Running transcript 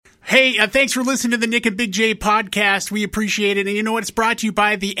Hey, thanks for listening to the Nick and Big J podcast. We appreciate it. And you know what? It's brought to you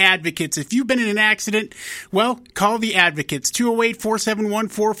by The Advocates. If you've been in an accident, well, call The Advocates.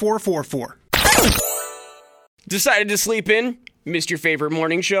 208-471-4444. Decided to sleep in? Missed your favorite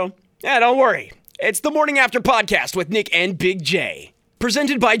morning show? Don't worry. It's the Morning After podcast with Nick and Big J.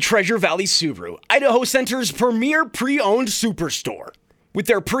 Presented by Treasure Valley Subaru, Idaho Center's premier pre-owned superstore. With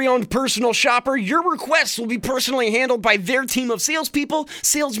their pre-owned personal shopper, your requests will be personally handled by their team of salespeople,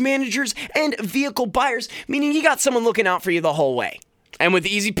 sales managers, and vehicle buyers, meaning you got someone looking out for you the whole way. And with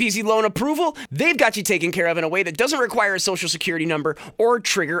easy peasy loan approval, they've got you taken care of in a way that doesn't require a social security number or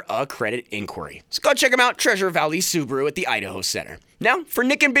trigger a credit inquiry. So go check them out, Treasure Valley Subaru at the Idaho Center. Now, for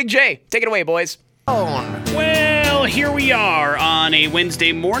Nick and Big J, take it away, boys. Well, here we are on a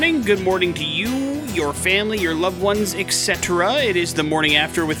Wednesday morning. Good morning to you, your family, your loved ones, etc. It is the Morning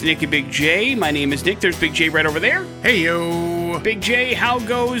After with Nick and Big J. My name is Nick. There's Big J right over there. Hey, yo. Big J, how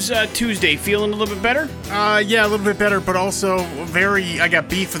goes Tuesday? Feeling a little bit better? Yeah, a little bit better, but also I got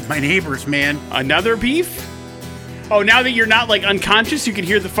beef with my neighbors, man. Another beef? Oh, now that you're not, unconscious, you can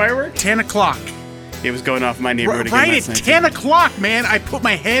hear the fireworks? 10 o'clock. It was going off in my neighborhood again right last at night. 10 o'clock, man. I put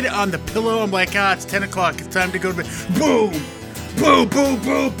my head on the pillow. I'm like, it's 10 o'clock. It's time to go to bed. Boom! Boom, boom,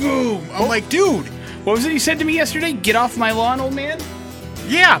 boom, boom. I'm like, dude. What was it you said to me yesterday? Get off my lawn, old man?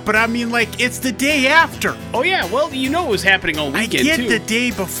 Yeah, but I mean, it's the day after. Oh, yeah. Well, you know it was happening all weekend, I get too. the day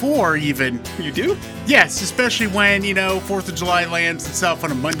before, even. You do? Yes, especially when, 4th of July lands itself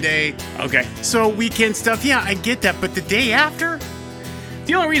on a Monday. Okay. So weekend stuff, yeah, I get that. But the day after?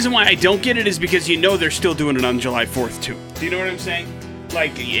 The only reason why I don't get it is because they're still doing it on July 4th, too. Do you know what I'm saying?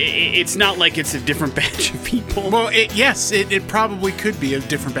 It's not like it's a different batch of people. Well, it probably could be a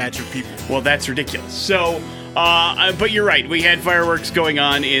different batch of people. Well, that's ridiculous. So, but you're right. We had fireworks going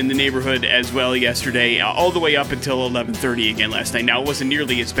on in the neighborhood as well yesterday, all the way up until 11:30 again last night. Now, it wasn't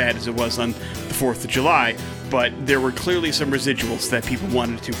nearly as bad as it was on the 4th of July, but there were clearly some residuals that people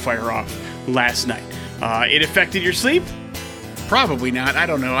wanted to fire off last night. It affected your sleep? Probably not. I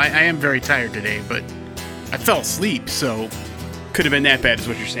don't know. I am very tired today, but I fell asleep, so... Could have been that bad is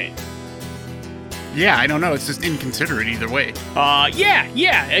what you're saying. Yeah, I don't know. It's just inconsiderate either way.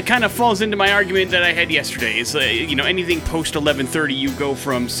 Yeah. It kind of falls into my argument that I had yesterday. It's, anything post 11:30, you go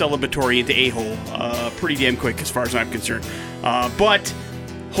from celebratory into a-hole pretty damn quick as far as I'm concerned. But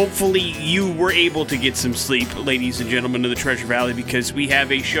hopefully you were able to get some sleep, ladies and gentlemen of the Treasure Valley, because we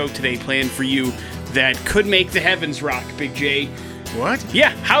have a show today planned for you that could make the heavens rock, Big J. What?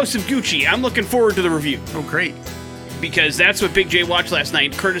 Yeah, House of Gucci. I'm looking forward to the review. Oh, great. Because that's what Big J watched last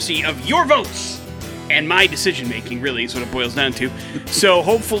night, courtesy of your votes. And my decision-making, really, is what it boils down to. So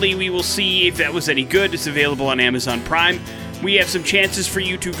hopefully we will see if that was any good. It's available on Amazon Prime. We have some chances for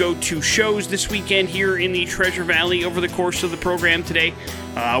you to go to shows this weekend here in the Treasure Valley over the course of the program today.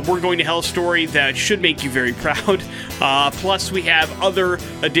 We're going to Hell Story that should make you very proud. Plus, we have other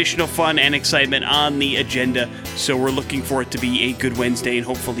additional fun and excitement on the agenda. So we're looking for it to be a good Wednesday, and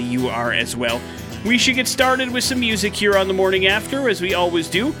hopefully you are as well. We should get started with some music here on the Morning After, as we always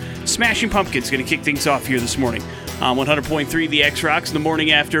do. Smashing Pumpkins going to kick things off here this morning on 100.3 The X Rocks in the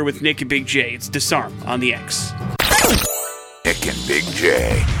Morning After with Nick and Big J. It's Disarm on the X. Nick and Big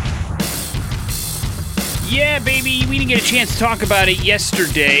J. Yeah, baby, we didn't get a chance to talk about it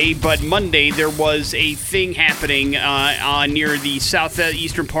yesterday, but Monday there was a thing happening near the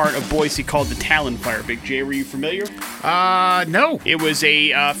southeastern part of Boise called the Talon Fire. Big J, were you familiar? No. It was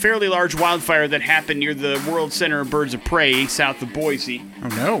a fairly large wildfire that happened near the World Center of Birds of Prey south of Boise. Oh,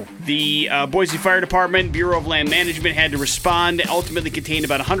 no. The Boise Fire Department, Bureau of Land Management had to respond. It ultimately contained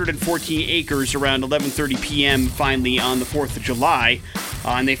about 114 acres around 11:30 p.m. finally on the 4th of July.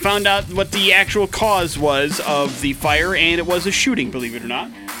 And they found out what the actual cause was of the fire, and it was a shooting, believe it or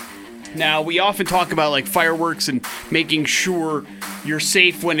not. Now, we often talk about fireworks and making sure you're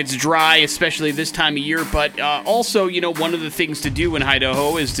safe when it's dry, especially this time of year, but also, one of the things to do in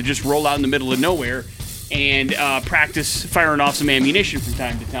Idaho is to just roll out in the middle of nowhere and practice firing off some ammunition from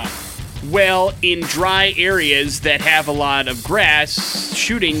time to time. Well, in dry areas that have a lot of grass,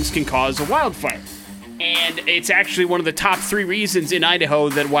 shootings can cause a wildfire. And it's actually one of the top 3 reasons in Idaho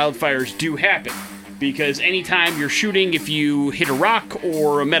that wildfires do happen. Because anytime you're shooting, if you hit a rock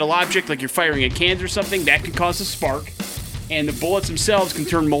or a metal object, like you're firing at cans or something, that can cause a spark. And the bullets themselves can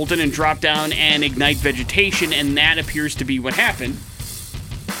turn molten and drop down and ignite vegetation, and that appears to be what happened.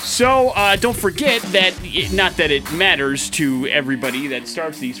 So don't forget that, not that it matters to everybody that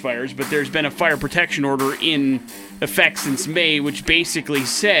starts these fires, but there's been a fire protection order in effect since May, which basically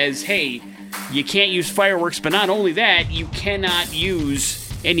says, hey, you can't use fireworks, but not only that, you cannot use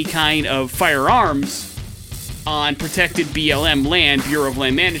any kind of firearms on protected BLM land, Bureau of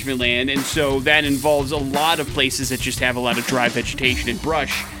Land Management land, and so that involves a lot of places that just have a lot of dry vegetation and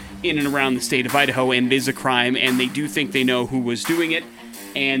brush in and around the state of Idaho, and it is a crime, and they do think they know who was doing it,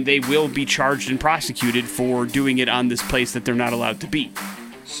 and they will be charged and prosecuted for doing it on this place that they're not allowed to be.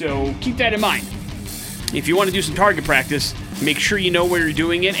 So keep that in mind. If you want to do some target practice, make sure you know where you're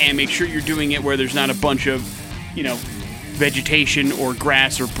doing it, and make sure you're doing it where there's not a bunch of, vegetation or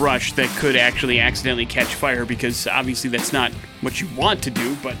grass or brush that could actually accidentally catch fire, because obviously that's not what you want to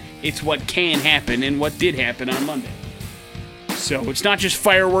do, but it's what can happen and what did happen on Monday. So it's not just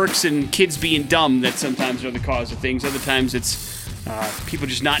fireworks and kids being dumb that sometimes are the cause of things. Other times it's people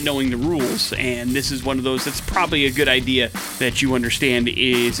just not knowing the rules, and this is one of those that's probably a good idea that you understand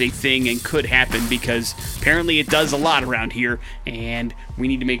is a thing and could happen, because apparently it does a lot around here, and we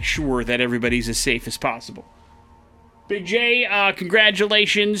need to make sure that everybody's as safe as possible. Big J,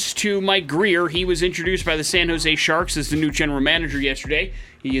 congratulations to Mike Grier. He was introduced by the San Jose Sharks as the new general manager yesterday.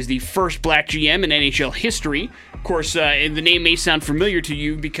 He is the first black GM in NHL history. Of course, the name may sound familiar to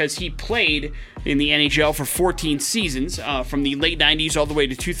you because he played in the NHL for 14 seasons, from the late 90s all the way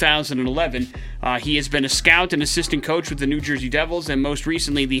to 2011. He has been a scout and assistant coach with the New Jersey Devils, and most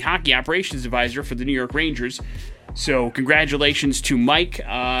recently the hockey operations advisor for the New York Rangers. So congratulations to Mike.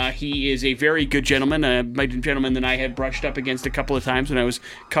 He is a very good gentleman, a gentleman that I had brushed up against a couple of times when I was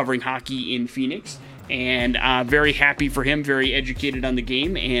covering hockey in Phoenix. And very happy for him, very educated on the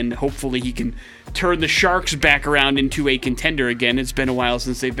game, and hopefully he can turn the Sharks back around into a contender again. It's been a while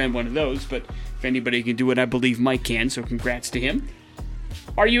since they've been one of those, but if anybody can do it, I believe Mike can, so congrats to him.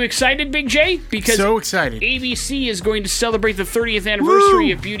 Are you excited, Big J? Because so excited. ABC is going to celebrate the 30th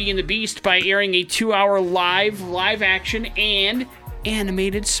anniversary of Beauty and the Beast by airing a 2-hour live action and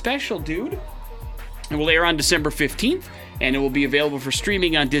animated special, dude. It will air on December 15th, and it will be available for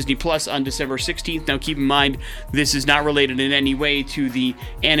streaming on Disney Plus on December 16th. Now, keep in mind, this is not related in any way to the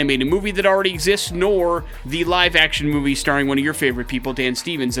animated movie that already exists, nor the live-action movie starring one of your favorite people, Dan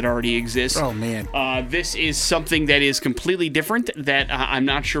Stevens, that already exists. Oh, man. This is something that is completely different that I'm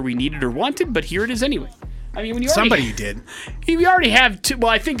not sure we needed or wanted, but here it is anyway. I mean, when you somebody did. We already have two.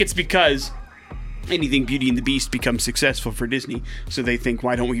 Well, I think it's because anything Beauty and the Beast becomes successful for Disney, so they think,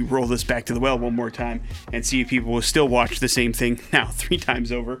 why don't we roll this back to the well one more time and see if people will still watch the same thing now 3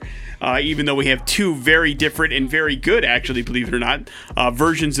 times over, even though we have 2 very different and very good, actually, believe it or not,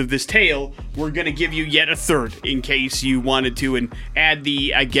 versions of this tale. We're going to give you yet a third in case you wanted to, and add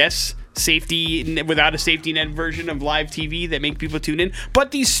the, I guess, without a safety net version of live TV that make people tune in. But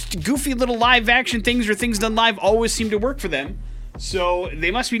these goofy little live action things or things done live always seem to work for them, so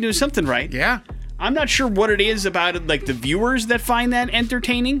they must be doing something right. Yeah. I'm not sure what it is about it, like the viewers that find that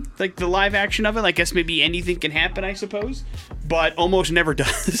entertaining, like the live action of it. I guess maybe anything can happen, I suppose, but almost never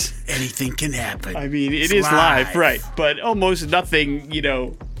does. Anything can happen. I mean, it is live, right? But almost nothing,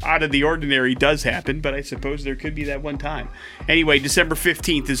 out of the ordinary does happen, but I suppose there could be that one time. Anyway, December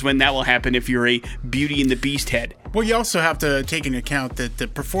 15th is when that will happen if you're a Beauty and the Beast head. Well, you also have to take into account that the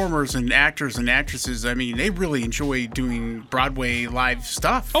performers and actors and actresses, I mean, they really enjoy doing Broadway live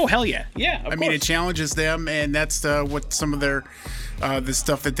stuff. Oh, hell yeah. Yeah, of course. I mean, it challenges them, and that's what some of their, the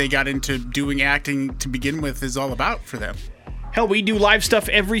stuff that they got into doing acting to begin with is all about for them. Hell, we do live stuff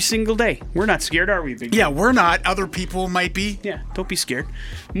every single day. We're not scared, are we, Big J? Yeah, we're not. Other people might be. Yeah, don't be scared.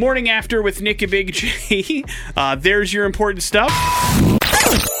 Morning After with Nick and Big J. There's your important stuff.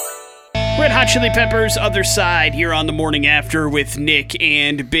 Red Hot Chili Peppers, Other Side, here on the Morning After with Nick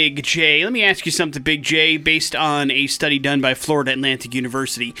and Big J. Let me ask you something, Big J, based on a study done by Florida Atlantic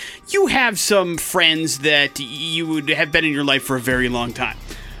University. You have some friends that you would have been in your life for a very long time.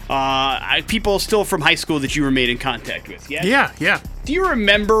 People still from high school that you were made in contact with, yeah? Yeah. Do you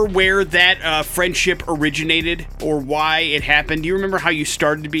remember where that friendship originated or why it happened? Do you remember how you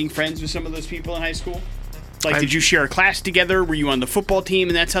started being friends with some of those people in high school? Like, did you share a class together? Were you on the football team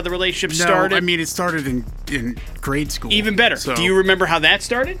and that's how the relationship started? No, I mean, it started in grade school. Even better. So, do you remember how that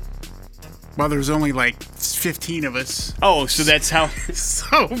started? Well, there's only like 15 of us. Oh, so that's how...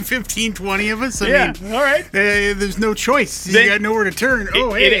 So, 15, 20 of us? I mean, all right. There's no choice. You got nowhere to turn.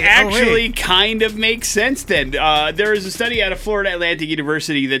 It actually kind of makes sense then. There is a study out of Florida Atlantic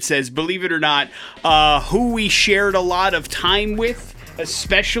University that says, believe it or not, who we shared a lot of time with,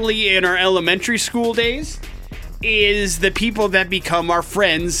 especially in our elementary school days, is the people that become our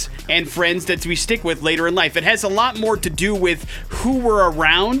friends and friends that we stick with later in life. It has a lot more to do with who we're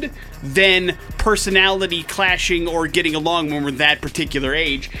around than personality clashing or getting along when we're that particular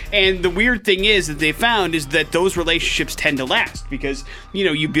age. And the weird thing is that they found is that those relationships tend to last because,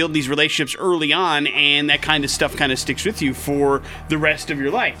 you build these relationships early on and that kind of stuff kind of sticks with you for the rest of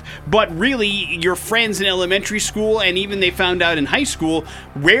your life. But really, your friends in elementary school and even they found out in high school,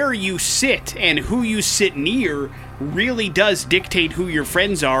 where you sit and who you sit near really does dictate who your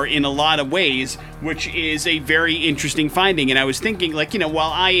friends are in a lot of ways, which is a very interesting finding. And I was thinking,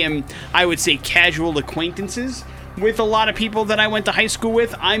 while I would say casual acquaintances with a lot of people that I went to high school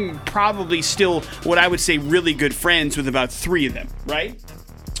with, I'm probably still what I would say really good friends with about 3 of them, right?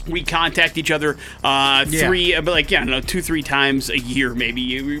 We contact each other 2-3 times a year,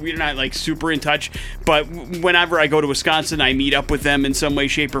 maybe. We're not super in touch, but whenever I go to Wisconsin, I meet up with them in some way,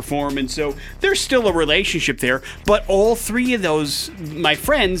 shape, or form, and so there's still a relationship there. But all 3 of those, my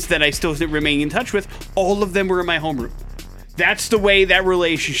friends that I still remain in touch with, all of them were in my homeroom. That's the way that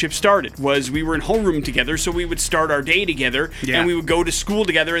relationship started, was we were in homeroom together, so we would start our day together, and we would go to school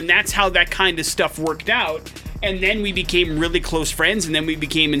together, and that's how that kind of stuff worked out. And then we became really close friends, and then we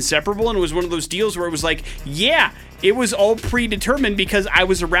became inseparable, and it was one of those deals where it was it was all predetermined because I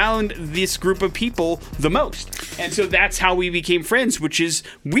was around this group of people the most. And so that's how we became friends, which is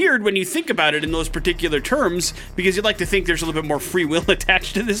weird when you think about it in those particular terms, because you'd like to think there's a little bit more free will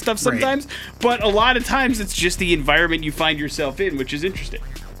attached to this stuff sometimes, but a lot of times it's just the environment you find yourself in, which is interesting.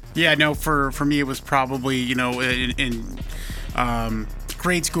 Yeah, no, for me it was probably, in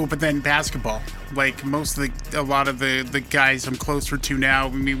grade school, but then basketball. Like a lot of the guys I'm closer to now,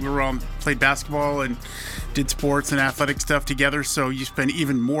 we were all played basketball and did sports and athletic stuff together, so you spend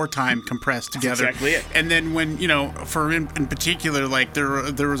even more time compressed together. That's exactly it. And then when, in particular,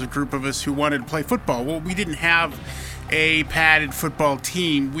 there was a group of us who wanted to play football. Well, we didn't have a padded football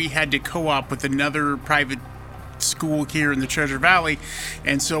team. We had to co-op with another private school here in the Treasure Valley,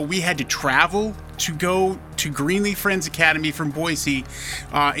 and so we had to travel to go to Greenlee Friends Academy from Boise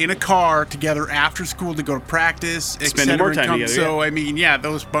in a car together after school to go to practice, spending more time together. So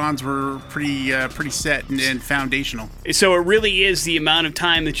those bonds were pretty set and foundational. So it really is the amount of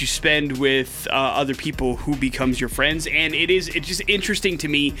time that you spend with other people who becomes your friends, and it's just interesting to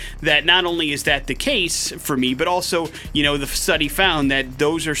me that not only is that the case for me, but also the study found that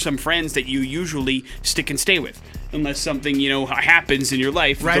those are some friends that you usually stick and stay with. Unless something, happens in your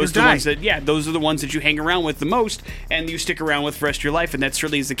life. Those are the ones that you hang around with the most and you stick around with for the rest of your life, and that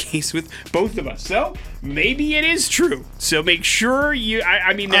certainly is the case with both of us. So maybe it is true. So make sure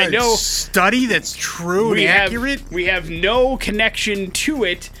I know study that's true and accurate. We have no connection to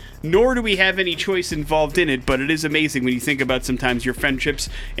it, nor do we have any choice involved in it, but it is amazing when you think about sometimes your friendships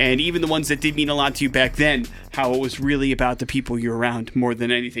and even the ones that did mean a lot to you back then, how it was really about the people you're around more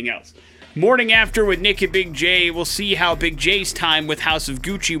than anything else. Morning After with Nick and Big J. We'll see how Big J's time with House of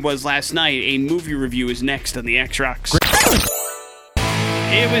Gucci was last night. A movie review is next on the X-Rocks.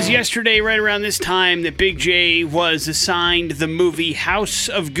 It was yesterday, right around this time, that Big J was assigned the movie House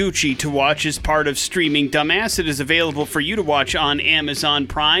of Gucci to watch as part of streaming Dumbass. It is available for you to watch on Amazon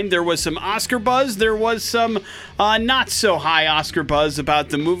Prime. There was some Oscar buzz. There was some not so high Oscar buzz about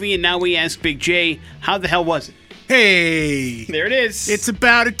the movie. And now we ask Big J, how the hell was it? Hey! There it is. It's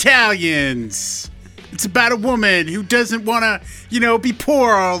about Italians. It's about a woman who doesn't want to, be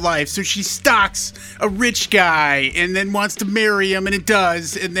poor all life, so she stalks a rich guy and then wants to marry him, and it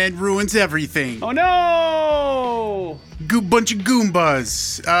does, and then ruins everything. Oh, no! Bunch of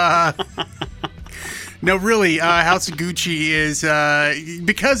Goombas. No, really, House of Gucci is,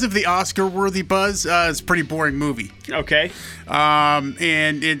 because of the Oscar-worthy buzz, it's a pretty boring movie. Okay.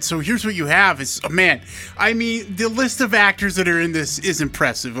 And so here's what you have is, the list of actors that are in this is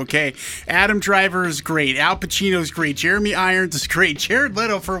impressive, okay? Adam Driver is great. Al Pacino's great. Jeremy Irons is great. Jared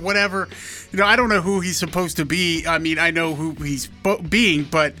Leto, for whatever, I don't know who he's supposed to be. I know who he's being,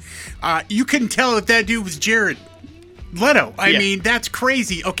 but you couldn't tell if that dude was Jared Leto. That's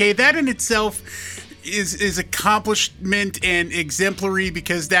crazy. Okay, that in itself is accomplishment and exemplary,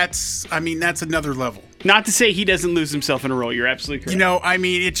 because that's another level. Not to say he doesn't lose himself in a role. You're absolutely correct.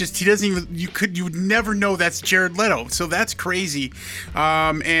 He doesn't even, you would never know that's Jared Leto. So that's crazy.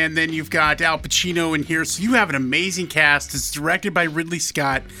 And then you've got Al Pacino in here. So you have an amazing cast. It's directed by Ridley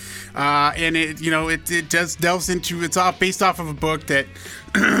Scott. And it delves into, it's based off of a book that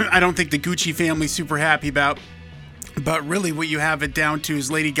I don't think the Gucci family's super happy about. But really what you have it down to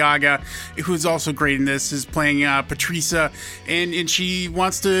is Lady Gaga, who's also great in this, is playing Patricia, and she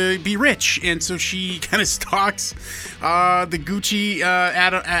wants to be rich. And so she kind of stalks the Gucci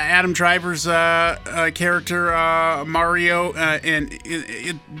Adam Driver's character, Mario, and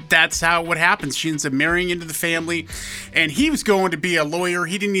that's what happens. She ends up marrying into the family, and he was going to be a lawyer.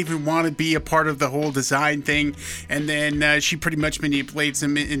 He didn't even want to be a part of the whole design thing. And then she pretty much manipulates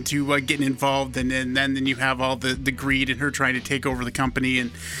him into getting involved, and then you have all the greed and her trying to take over the company,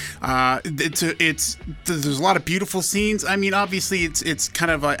 and there's a lot of beautiful scenes. I mean, obviously it's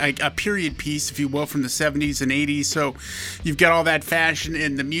kind of a period piece, if you will, from the 70s and 80s, so you've got all that fashion,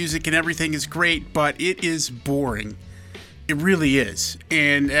 and the music and everything is great, but it is boring. It really is,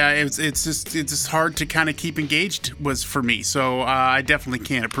 and it's just hard to kind of keep engaged for me, so I definitely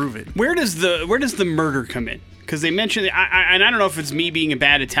can't approve it. Where does the murder come in? Because they mentioned, and I don't know if it's me being a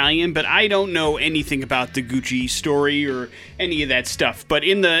bad Italian, but I don't know anything about the Gucci story or any of that stuff. But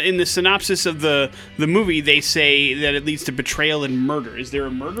in the synopsis of the movie, they say that it leads to betrayal and murder. Is there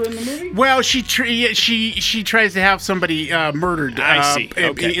a murder in the movie? Well, she tries to have somebody murdered. I see.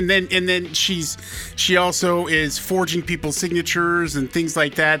 Okay. And then she also is forging people's signatures and things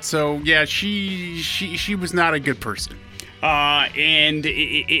like that. So yeah, she was not a good person. But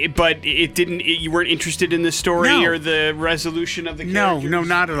it didn't. You weren't interested in the story or the resolution of the characters? No,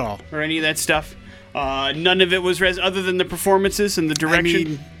 not at all. Or any of that stuff. None of it was other than the performances and the direction. I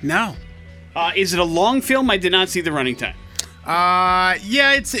mean, no. Is it a long film? I did not see the running time.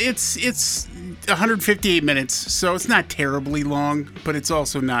 Yeah, it's 158 minutes, so it's not terribly long, but it's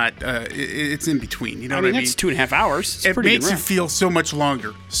also not. It's in between. You know what I mean? That's 2.5 hours. It's it pretty makes good it feel so much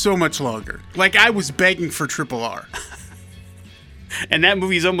longer. Like I was begging for RRR. And that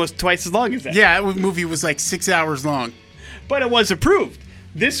movie is almost twice as long as that. Yeah, that movie was like 6 hours long. But it was approved.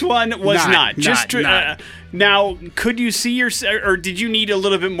 This one was not. Now, could you see or did you need a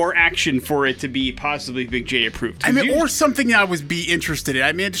little bit more action for it to be possibly Big J approved? I mean, or something I would be interested in.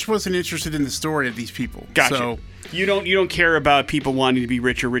 I mean, I just wasn't interested in the story of these people. Gotcha. So, you don't care about people wanting to be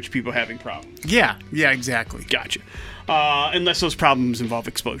rich or rich people having problems. Yeah, exactly. Gotcha. Unless those problems involve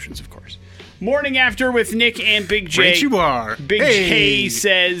explosions, of course. Morning After with Nick and Big J. Great you are. Big J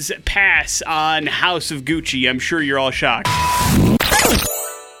says pass on House of Gucci. I'm sure you're all shocked.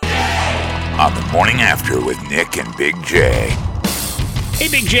 On the Morning After with Nick and Big J. Hey,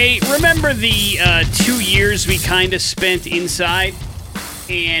 Big J, remember the 2 years we kind of spent inside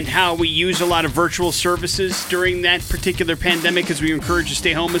and how we used a lot of virtual services during that particular pandemic because we were encouraged to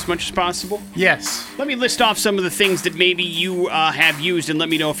stay home as much as possible? Yes. Let me list off some of the things that maybe you have used and let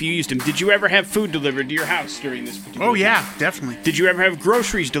me know if you used them. Did you ever have food delivered to your house during this particular time? Yeah, definitely. Did you ever have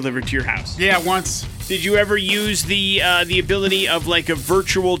groceries delivered to your house? Yeah, once. Did you ever use the ability of like a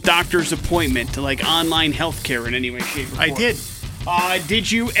virtual doctor's appointment to like online healthcare in any way, shape, or form? I did.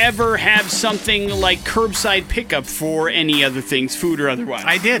 Did you ever have something like curbside pickup for any other things, food or otherwise?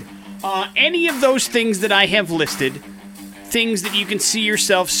 I did. Any of those things that I have listed, things that you can see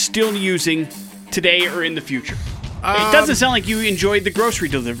yourself still using today or in the future? It doesn't sound like you enjoyed the grocery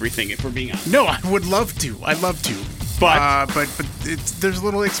delivery thing, if we're being honest. No, I would love to. I'd love to. But there's a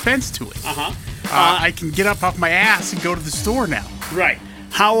little expense to it. I can get up off my ass and go to the store now. Right.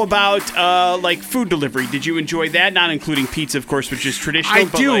 How about like food delivery? Did you enjoy that? Not including pizza, of course, which is traditional. I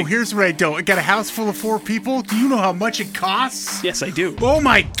do. Here's what I don't. I got a house full of 4 people. Do you know how much it costs? Yes, I do. Oh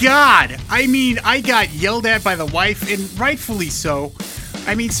my God! I mean, I got yelled at by the wife, and rightfully so.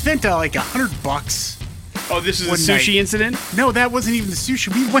 I mean, spent like $100. Oh, this is a sushi incident? No, that wasn't even the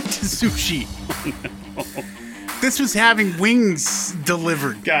sushi. We went to sushi. This was having wings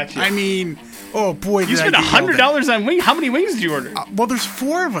delivered. Gotcha. I mean, oh boy, you spent $100 on wings. How many wings did you order? Well, there's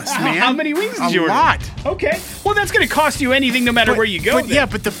 4 of us, man. How many wings did you order? A lot. Okay. Well, that's going to cost you anything, no matter where you go.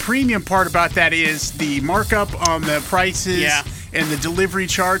 But the premium part about that is the markup on the prices. Yeah. And the delivery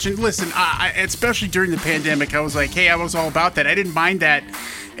charge. And listen, I especially during the pandemic, I was like, hey, I was all about that. I didn't mind that,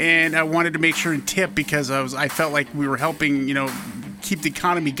 and I wanted to make sure and tip because I felt like we were helping, keep the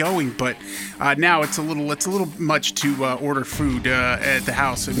economy going. But now it's a little much to order food at the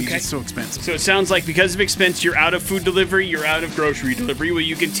house. I mean, it's so expensive. So it sounds like because of expense, you're out of food delivery, you're out of grocery delivery. Will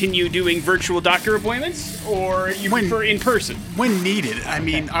you continue doing virtual doctor appointments, or you prefer in person? When needed. I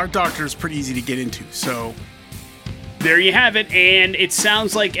mean, our doctor is pretty easy to get into, so. There you have it, and it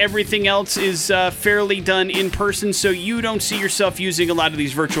sounds like everything else is fairly done in person, so you don't see yourself using a lot of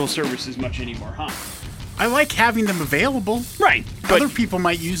these virtual services much anymore, huh? I like having them available. Right. Other people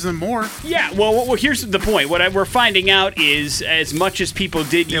might use them more. Yeah, well here's the point. What we're finding out is as much as people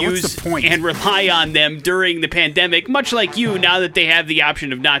did use and rely on them during the pandemic, much like you, now that they have the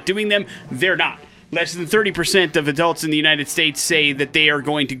option of not doing them, they're not. Less than 30% of adults in the United States say that they are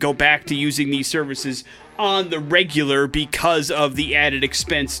going to go back to using these services on the regular because of the added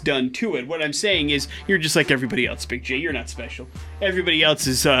expense done to it. What I'm saying is, you're just like everybody else, Big J. You're not special. Everybody else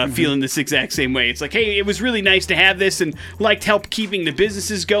is feeling this exact same way. It's like, hey, it was really nice to have this and liked help keeping the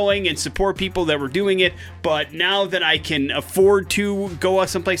businesses going and support people that were doing it. But now that I can afford to go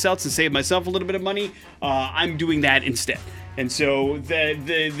someplace else and save myself a little bit of money, I'm doing that instead. And so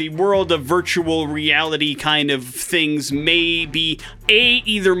the world of virtual reality kind of things may be A,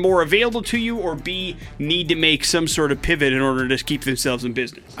 either more available to you, or B, need to make some sort of pivot in order to keep themselves in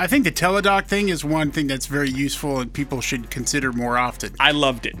business. I think the teledoc thing is one thing that's very useful and people should consider more often. I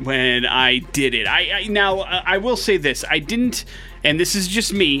loved it when I did it. I will say this. I didn't, and this is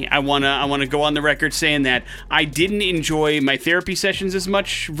just me, I wanna go on the record saying that I didn't enjoy my therapy sessions as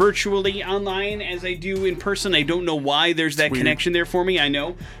much virtually online as I do in person. I don't know why there's that connection there for me. I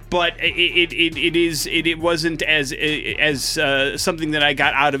know, but it wasn't as something that I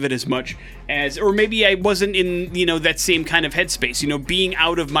got out of it as much as, or maybe I wasn't in that same kind of headspace. Being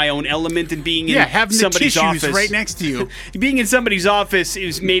out of my own element and being in having somebody's the tissues office right next to you. Being in somebody's office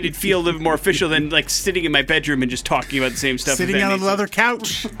is made it feel a little more official than like sitting in my bedroom and just talking about the same stuff. Sitting on a leather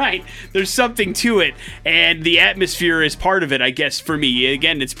couch. Right. There's something to it, and the atmosphere is part of it, I guess, for me.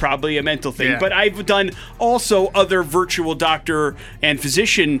 Again, it's probably a mental thing, but I've done also other virtual doctor and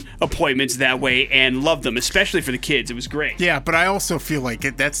physician appointments that way and love them, especially for the kids. It was great. Yeah, but I also feel like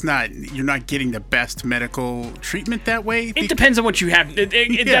you're not getting the best medical treatment that way. It depends on what you have.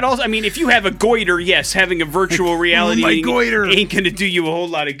 That also, I mean, if you have a goiter, yes, having a virtual reality ain't going to do you a whole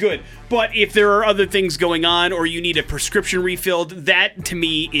lot of good. But if there are other things going on, or you need a prescription refilled, that to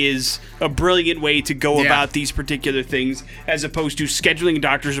me is a brilliant way to go about these particular things, as opposed to scheduling a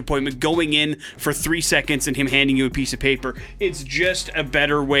doctor's appointment, going in for 3 seconds and him handing you a piece of paper. It's just a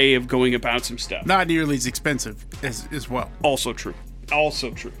better way of going about some stuff. Not nearly as expensive as well. Also true.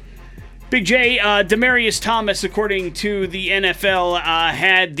 Big J, Demaryius Thomas, according to the NFL,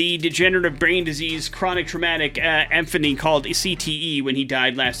 had the degenerative brain disease chronic traumatic emphysema called CTE when he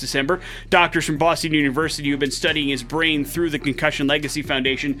died last December. Doctors from Boston University who have been studying his brain through the Concussion Legacy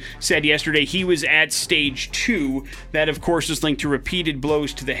Foundation said yesterday he was at stage 2. That, of course, is linked to repeated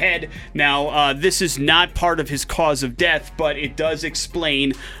blows to the head. Now, this is not part of his cause of death, but it does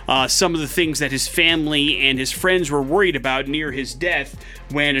explain some of the things that his family and his friends were worried about near his death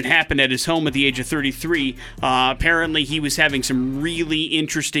when it happened at his home at the age of 33. Apparently, he was having some really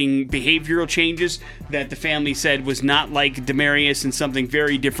interesting behavioral changes that the family said was not like Demaryius and something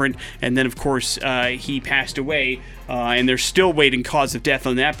very different. And then, of course, he passed away. And they're still waiting cause of death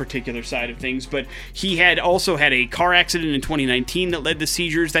on that particular side of things. But he had also had a car accident in 2019 that led to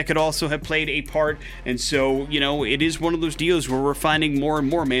seizures that could also have played a part. And so, it is one of those deals where we're finding more and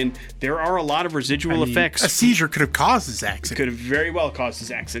more, man, there are a lot of residual effects. A seizure could have caused this accident. Could have very well caused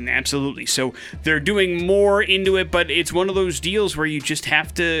this accident, absolutely. So they're doing more into it, but it's one of those deals where you just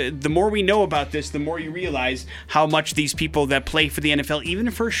have to, the more we know about this, the more you realize how much these people that play for the NFL,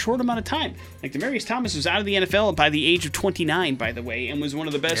 even for a short amount of time, like Demaryius Thomas was out of the NFL by the age of 29, by the way, and was one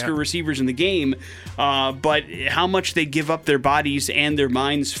of the best receivers in the game. But how much they give up their bodies and their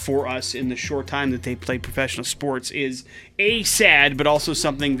minds for us in the short time that they play professional sports is sad, but also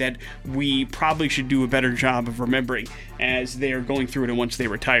something that we probably should do a better job of remembering as they are going through it and once they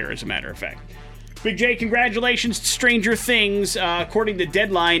retire, as a matter of fact. Big J, congratulations to Stranger Things. According to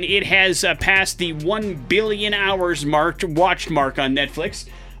Deadline, it has passed the 1 billion hours watched mark on Netflix.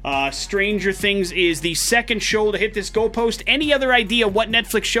 Stranger Things is the second show to hit this goalpost. Any other idea what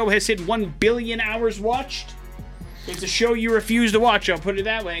Netflix show has hit 1 billion hours watched? It's a show you refuse to watch, I'll put it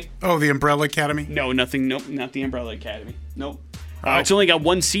that way. Oh, The Umbrella Academy? No, nothing. Nope, not The Umbrella Academy. Nope. It's only got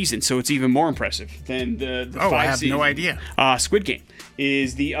 1 season, so it's even more impressive than the 5 seasons. I have no idea. Squid Game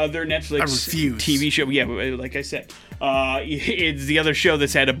is the other Netflix TV show. Yeah, like I said. It's the other show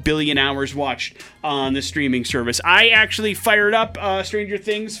that's had 1 billion hours watched on the streaming service. I actually fired up Stranger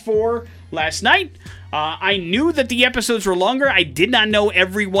Things 4 last night. I knew that the episodes were longer. I did not know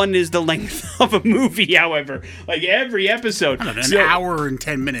every one is the length of a movie, however. Like, every episode. I don't know, an hour and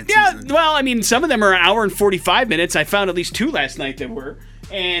 10 minutes. Yeah, well, I mean, some of them are an hour and 45 minutes. I found at least 2 last night that were.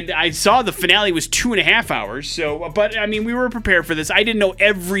 And I saw the finale was 2.5 hours. So, but I mean, we were prepared for this. I didn't know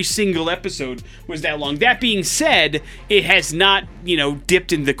every single episode was that long. That being said, it has not,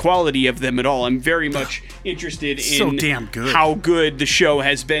 dipped in the quality of them at all. I'm very much interested in so damn good. How good the show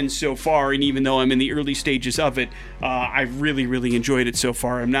has been so far. And even though I'm in the early stages of it, I've really, really enjoyed it so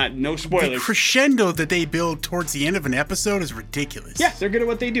far. No spoilers. The crescendo that they build towards the end of an episode is ridiculous. Yeah, they're good at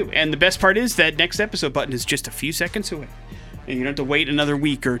what they do. And the best part is that next episode button is just a few seconds away. And you don't have to wait another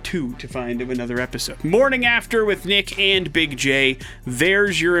week or two to find another episode. Morning After with Nick and Big J.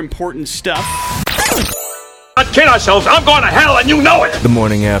 There's your important stuff. Not kid ourselves. I'm going to hell, and you know it. The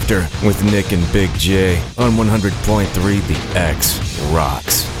Morning After with Nick and Big J on 100.3 The X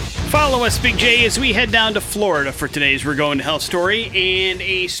Rocks. Follow us, Big J, as we head down to Florida for today's We're Going to Hell story, and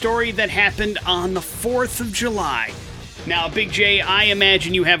a story that happened on the 4th of July. Now, Big J, I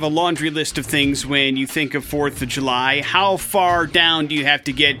imagine you have a laundry list of things when you think of 4th of July. How far down do you have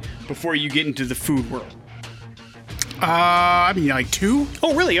to get before you get into the food world? I mean, like 2?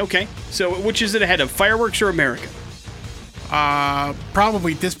 Oh, really? Okay. So, which is it ahead of, fireworks or America?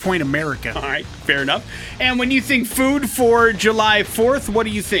 Probably at this point, America. All right, fair enough. And when you think food for July 4th, what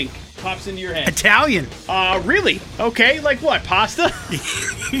do you think pops into your head? Italian. Really? Okay, like what, pasta?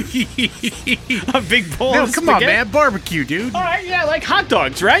 A big bowl No, of come on, spaghetti? man. Barbecue, dude. All right, yeah, like hot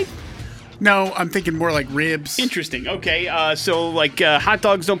dogs, right? No, I'm thinking more like ribs. Interesting. Okay, so like hot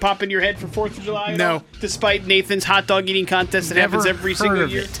dogs don't pop in your head for 4th of July? at No. all? Despite Nathan's hot dog eating contest that Never happens every heard single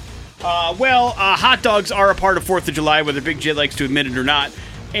of year? it. Hot dogs are a part of 4th of July, whether Big J likes to admit it or not.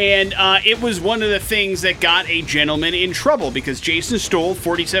 And it was one of the things that got a gentleman in trouble because Jason Stoll,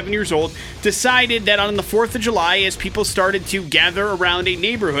 47 years old, decided that on the 4th of July, as people started to gather around a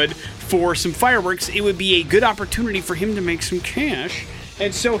neighborhood for some fireworks, it would be a good opportunity for him to make some cash.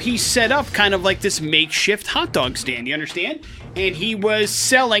 And so he set up kind of like this makeshift hot dog stand, you understand? And he was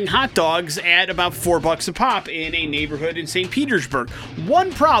selling hot dogs at about $4 a pop in a neighborhood in St. Petersburg.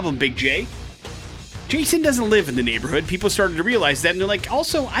 One problem, Big J. Jason doesn't live in the neighborhood. People started to realize that, and they're like,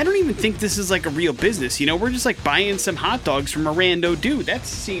 also, I don't even think this is like a real business. You know, we're just like buying some hot dogs from a rando dude. That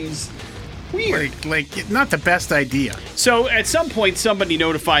seems weird. Like, not the best idea. So at some point, somebody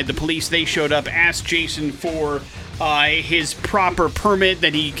notified the police. They showed up, asked Jason for his proper permit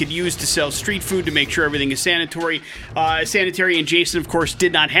that he could use to sell street food to make sure everything is sanitary. And Jason, of course,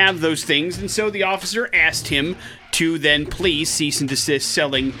 did not have those things. And so the officer asked him to then please cease and desist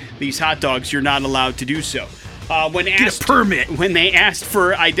selling these hot dogs. You're not allowed to do so. Get a permit. When they asked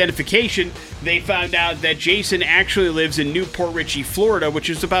for identification, they found out that Jason actually lives in Newport Richey, Florida,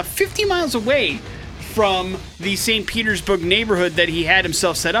 which is about 50 miles away from the St. Petersburg neighborhood that he had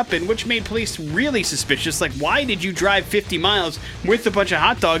himself set up in, which made police really suspicious. Like, why did you drive 50 miles with a bunch of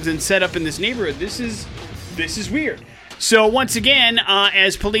hot dogs and set up in this neighborhood? This is weird. So once again,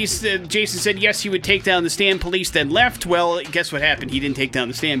 as police, Jason said yes, he would take down the stand. Police then left. Well, guess what happened? He didn't take down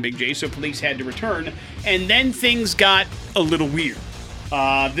the stand, Big J, so police had to return. And then things got a little weird.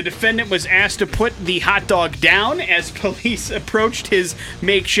 The defendant was asked to put the hot dog down as police approached his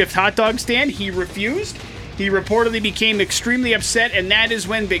makeshift hot dog stand. He refused. He reportedly became extremely upset, and that is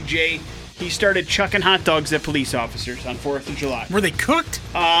when, Big J, he started chucking hot dogs at police officers on 4th of July. Were they cooked?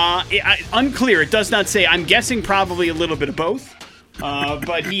 Unclear. It does not say. I'm guessing probably a little bit of both.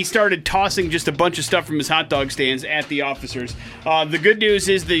 But he started tossing just a bunch of stuff from his hot dog stands at the officers. The good news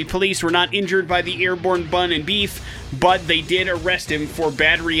is the police were not injured by the airborne bun and beef, but they did arrest him for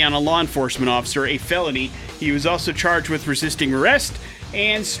battery on a law enforcement officer, a felony. He was also charged with resisting arrest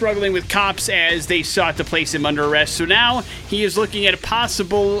and struggling with cops as they sought to place him under arrest. So now he is looking at a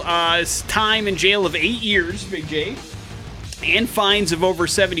possible time in jail of 8 years, Big J, and fines of over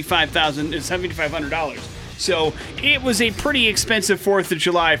 $7,500. So it was a pretty expensive 4th of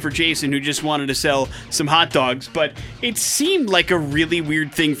July for Jason, who just wanted to sell some hot dogs, but it seemed like a really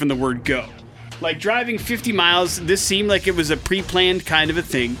weird thing from the word go. Like driving 50 miles, this seemed like it was a pre-planned kind of a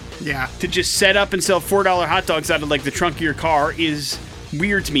thing. Yeah. To just set up and sell $4 hot dogs out of like the trunk of your car is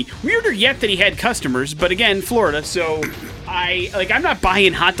weird to me. Weirder yet that he had customers, but again, Florida, so I'm not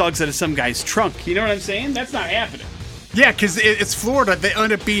buying hot dogs out of some guy's trunk. You know what I'm saying? That's not happening. Yeah, because it's Florida. They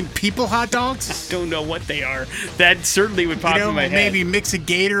end up being people hot dogs. Don't know what they are. That certainly would pop in my head. Maybe mix a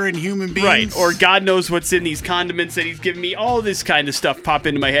gator and human beings. Right, or God knows what's in these condiments that he's giving me. All this kind of stuff pop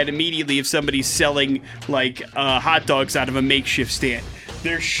into my head immediately if somebody's selling like hot dogs out of a makeshift stand.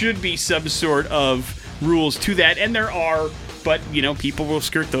 There should be some sort of rules to that, and there are, but people will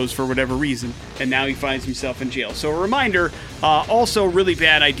skirt those for whatever reason, and now he finds himself in jail. So a reminder, also really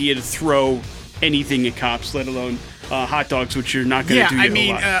bad idea to throw anything at cops, let alone hot dogs, which you're not going to do. Yeah, I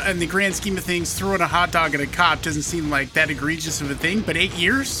mean, in the grand scheme of things, throwing a hot dog at a cop doesn't seem like that egregious of a thing. But 8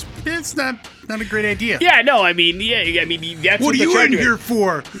 years, it's not a great idea. Yeah, no, that's what are you in here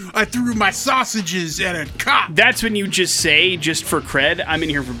for? I threw my sausages at a cop. That's when you just say, just for cred, I'm in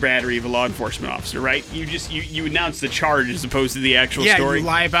here for battery of a law enforcement officer, right? You announce the charge as opposed to the actual story. Yeah, you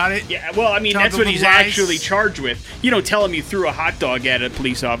lie about it. Yeah, well, I mean, that's what he's actually charged with. You don't tell him you threw a hot dog at a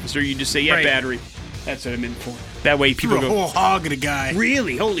police officer. You just say, right. Battery. That's what I'm in for. That way people threw a whole hog at a guy.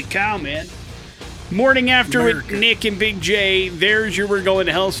 Really? Holy cow, man. Morning After with America. Nick and Big J. There's your We're Going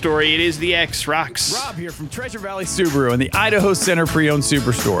to Hell story. It is the X Rocks. Rob here from Treasure Valley Subaru and the Idaho Center Pre-Owned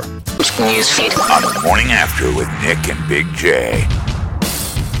Superstore. On the Morning After with Nick and Big J.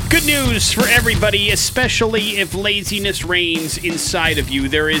 Good news for everybody, especially if laziness reigns inside of you.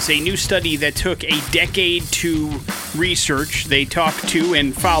 There is a new study that took a decade to research. They talked to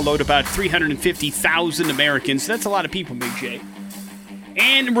and followed about 350,000 Americans. That's a lot of people, Big J.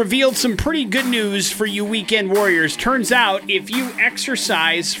 And revealed some pretty good news for you weekend warriors. Turns out, if you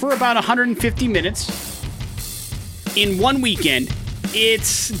exercise for about 150 minutes in one weekend,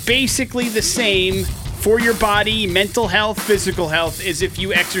 it's basically the same for your body, mental health, physical health, as if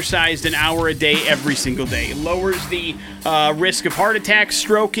you exercised an hour a day every single day. It lowers the risk of heart attack,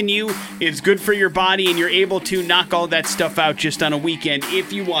 stroke in you. It's good for your body, and you're able to knock all that stuff out just on a weekend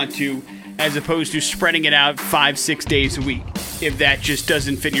if you want to, as opposed to spreading it out 5-6 days a week. If that just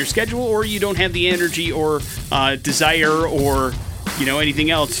doesn't fit your schedule, or you don't have the energy or desire or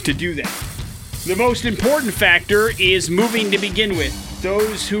anything else to do that. The most important factor is moving to begin with.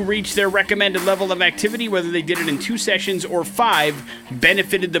 Those who reached their recommended level of activity, whether they did it in 2 sessions or 5,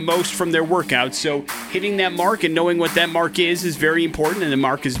 benefited the most from their workout. So hitting that mark and knowing what that mark is very important, and the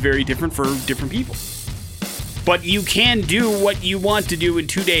mark is very different for different people. But you can do what you want to do in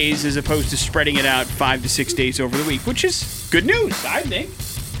 2 days as opposed to spreading it out 5 to 6 days over the week, which is good news, I think.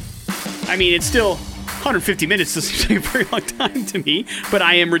 I mean, it's still 150 minutes doesn't seem like a very long time to me, but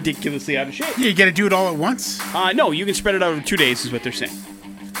I am ridiculously out of shape. Yeah, you got to do it all at once? No, you can spread it out over 2 days is what they're saying.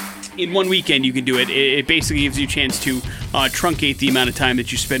 In one weekend, you can do it. It basically gives you a chance to truncate the amount of time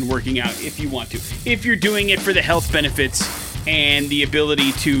that you spend working out if you want to. If you're doing it for the health benefits and the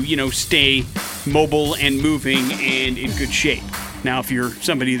ability to, stay mobile and moving and in good shape. Now, if you're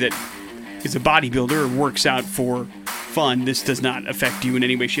somebody that is a bodybuilder or works out for fun, this does not affect you in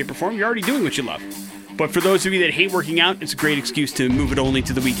any way, shape, or form. You're already doing what you love. But for those of you that hate working out, it's a great excuse to move it only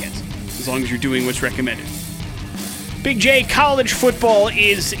to the weekends, as long as you're doing what's recommended. Big J, college football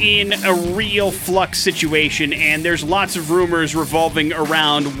is in a real flux situation, and there's lots of rumors revolving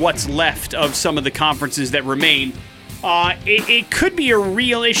around what's left of some of the conferences that remain. It could be a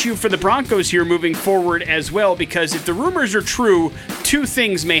real issue for the Broncos here moving forward as well, because if the rumors are true, 2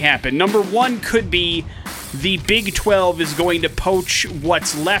 things may happen. Number 1 could be the Big 12 is going to poach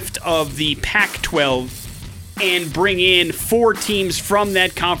what's left of the Pac-12 and bring in 4 teams from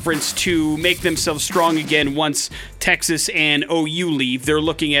that conference to make themselves strong again once Texas and OU leave. They're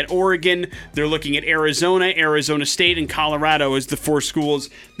looking at Oregon, they're looking at Arizona, Arizona State, and Colorado as the 4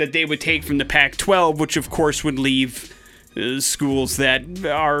 schools that they would take from the Pac-12, which of course would leave schools that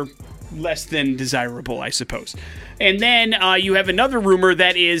are less than desirable, I suppose. And then you have another rumor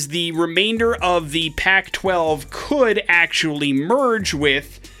that is the remainder of the Pac-12 could actually merge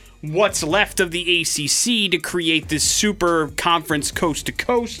with what's left of the ACC to create this super conference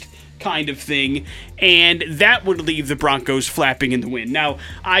coast-to-coast kind of thing, and that would leave the Broncos flapping in the wind. Now,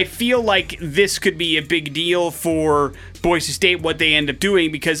 I feel like this could be a big deal for Boise State, what they end up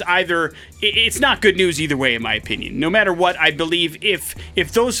doing, because it's not good news either way, in my opinion. No matter what, I believe if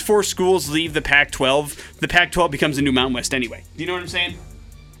those 4 schools leave the Pac-12, the Pac-12 becomes a new Mountain West anyway. Do you know what I'm saying?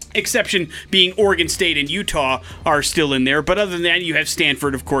 Exception being Oregon State and Utah are still in there. But other than that, you have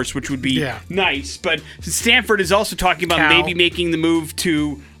Stanford, of course, which would be nice. But Stanford is also talking about maybe making the move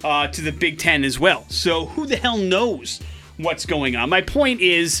to the Big Ten as well. So who the hell knows what's going on? My point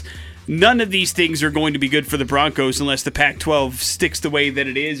is, none of these things are going to be good for the Broncos unless the Pac-12 sticks the way that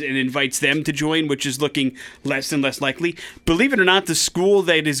it is and invites them to join, which is looking less and less likely. Believe it or not, the school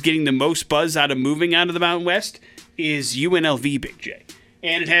that is getting the most buzz out of moving out of the Mountain West is UNLV, Big J.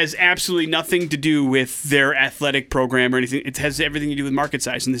 And it has absolutely nothing to do with their athletic program or anything. It has everything to do with market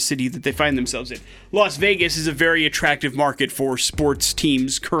size in the city that they find themselves in. Las Vegas is a very attractive market for sports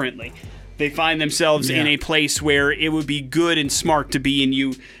teams currently. They find themselves in a place where it would be good and smart to be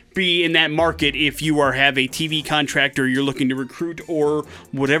in that market if you have a TV contract or you're looking to recruit or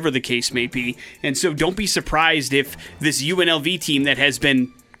whatever the case may be. And so don't be surprised if this UNLV team that has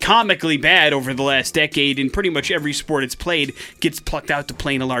been comically bad over the last decade in pretty much every sport it's played gets plucked out to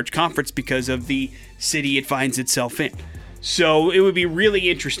play in a large conference because of the city it finds itself in. So it would be really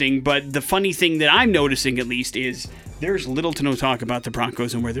interesting, but the funny thing that I'm noticing at least is there's little to no talk about the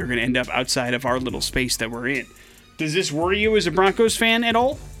Broncos and where they're going to end up outside of our little space that we're in. Does this worry you as a Broncos fan at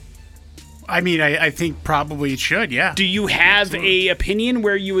all? I mean, I think probably it should, yeah. Do you have a opinion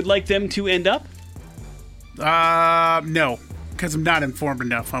where you would like them to end up? No. Because I'm not informed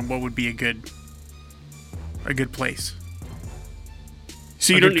enough on what would be a good place.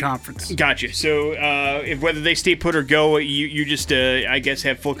 So a you good don't conference. Gotcha. So if whether they stay put or go, you just I guess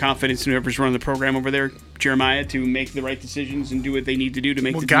have full confidence in whoever's running the program over there, Jeremiah, to make the right decisions and do what they need to do to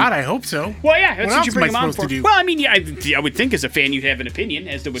make. Well, the God, team. I hope so. Well, yeah, that's what you bring am I them on supposed for. to do? Well, I mean, yeah, I would think as a fan you'd have an opinion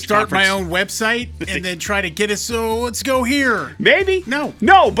as to which Start conference. my own website and then try to get us. So let's go here. Maybe. No.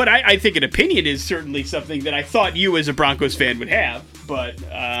 But I think an opinion is certainly something that I thought you as a Broncos fan would have, but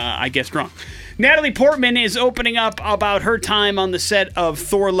I guessed wrong. Natalie Portman is opening up about her time on the set of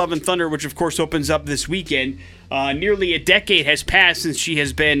Thor: Love and Thunder, which of course opens up this weekend. Nearly a decade has passed since she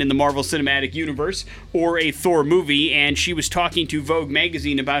has been in the Marvel Cinematic Universe or a Thor movie, and she was talking to Vogue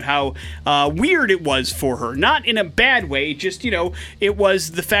magazine about how weird it was for her. Not in a bad way, just, it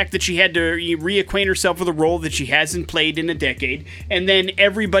was the fact that she had to reacquaint herself with a role that she hasn't played in a decade, and then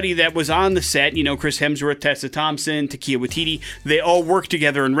everybody that was on the set, Chris Hemsworth, Tessa Thompson, Taika Waititi, they all worked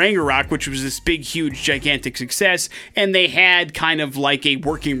together in Ragnarok, which was this big, huge, gigantic success, and they had kind of like a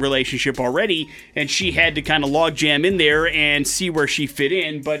working relationship already, and she had to kind of logjam in there and see where she fit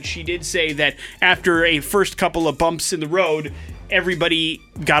in. But she did say that after a first couple of bumps in the road, everybody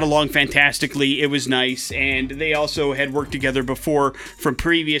got along fantastically. It was nice, and they also had worked together before from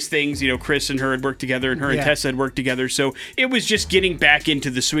previous things. Chris and her had worked together, and her and Tessa had worked together, so it was just getting back into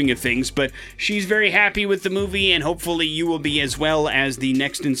the swing of things. But she's very happy with the movie, and hopefully you will be as well, as the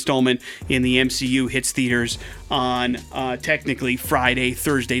next installment in the MCU hits theaters on technically Friday,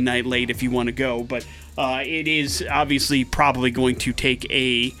 Thursday night late if you want to go. But it is obviously probably going to take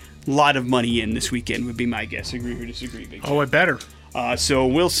a lot of money in this weekend, would be my guess. Agree or disagree, Big J? Oh, I better. So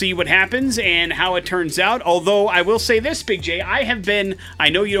we'll see what happens and how it turns out. Although I will say this, Big J, I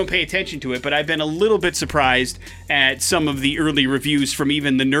know you don't pay attention to it, but I've been a little bit surprised at some of the early reviews from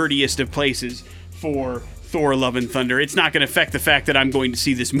even the nerdiest of places for Thor: Love and Thunder. It's not going to affect the fact that I'm going to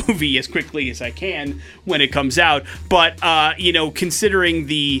see this movie as quickly as I can when it comes out. But, considering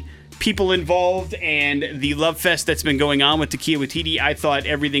the people involved and the love fest that's been going on with Taika Waititi, I thought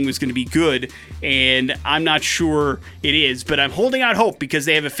everything was going to be good, and I'm not sure it is, but I'm holding out hope because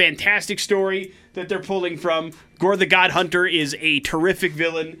they have a fantastic story that they're pulling from. Gore the God Hunter is a terrific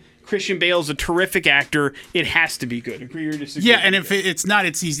villain. Christian Bale's a terrific actor. It has to be good. Agree or disagree? Yeah, and if it's not,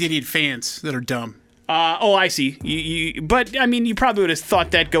 it's these idiot fans that are dumb. I see. But, I mean, you probably would have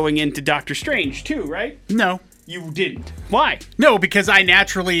thought that going into Doctor Strange, too, right? No. You didn't. Why? No, because I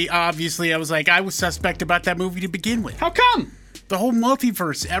naturally, obviously, I was suspect about that movie to begin with. How come? The whole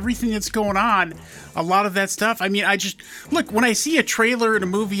multiverse, everything that's going on, a lot of that stuff. I mean, look, when I see a trailer in a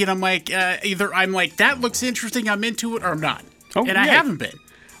movie and I'm like, either I'm like, that looks interesting, I'm into it, or I'm not. Oh, and I haven't been.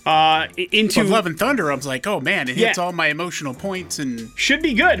 Into But Love and Thunder, I was like, oh man, it hits all my emotional points and should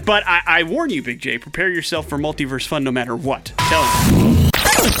be good. But I warn you, Big J, prepare yourself for multiverse fun no matter what. Tell you.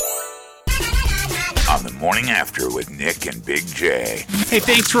 On the morning after with Nick and Big J. Hey,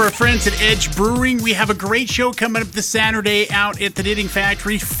 thanks to our friends at Edge Brewing. We have a great show coming up this Saturday out at the Knitting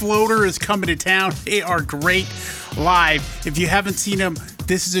Factory. Floater is coming to town. They are great live. If you haven't seen them,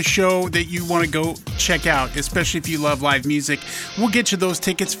 this is a show that you want to go check out, especially if you love live music. We'll get you those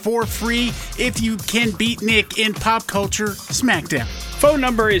tickets for free if you can beat Nick in Pop Culture Smackdown. Phone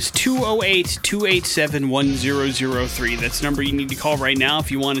number is 208-287-1003. That's the number you need to call right now if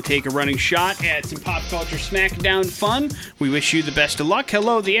you want to take a running shot at some Pop Culture Smackdown fun. We wish you the best of luck.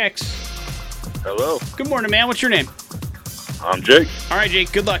 Hello, the X. Hello. Good morning, man. What's your name? I'm Jake. All right,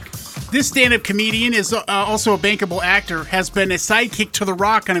 Jake. Good luck. This stand-up comedian is also a bankable actor, has been a sidekick to The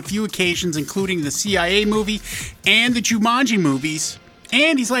Rock on a few occasions, including the CIA movie and the Jumanji movies,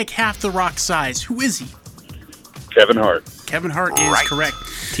 and he's like half The Rock's size. Who is he? Kevin Hart. Kevin Hart is correct.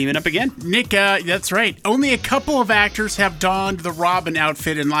 Teaming up again? Nick, that's right. Only a couple of actors have donned the Robin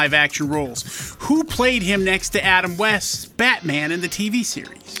outfit in live-action roles. Who played him next to Adam West's Batman in the TV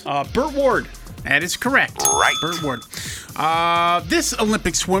series? Burt Ward. That is correct. Right. Burt Ward. This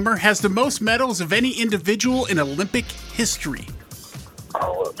Olympic swimmer has the most medals of any individual in Olympic history.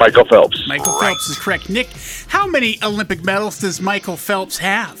 Michael Phelps. Michael Phelps is correct. Nick, how many Olympic medals does Michael Phelps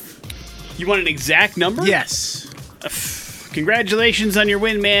have? You want an exact number? Yes. Congratulations on your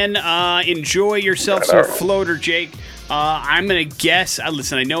win, man. Enjoy yourself some floater, Jake. I'm going to guess,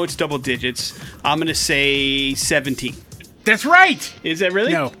 listen, I know it's double digits. I'm going to say 17. That's right. Is that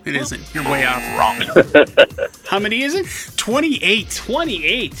really? No, it isn't. You're way off. Wrong. How many is it? 28.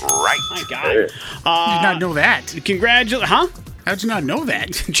 28. Right. My God. Did not know that. Huh? How'd you not know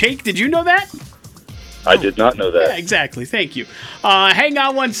that? Jake, did you know that? I did not know that. Yeah, exactly. Thank you. Hang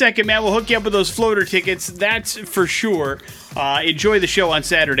on one second, man. We'll hook you up with those floater tickets. That's for sure. Enjoy the show on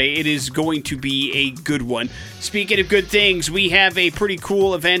Saturday. It is going to be a good one. Speaking of good things, we have a pretty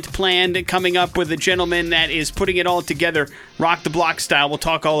cool event planned coming up with a gentleman that is putting it all together, Rock the Block style. We'll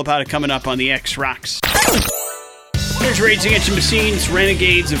talk all about it coming up on the X Rocks. There's Rage Against the Machines,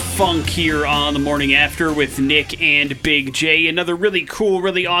 Renegades of Funk here on the Morning After with Nick and Big J. Another really cool,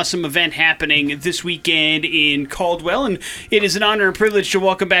 really awesome event happening this weekend in Caldwell, and it is an honor and privilege to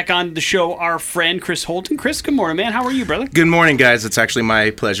welcome back on the show our friend Chris Holton. Chris, good morning, man. How are you, brother? Good morning, guys. It's actually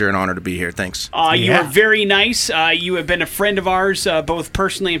my pleasure and honor to be here. Thanks. You are very nice. You have been a friend of ours, both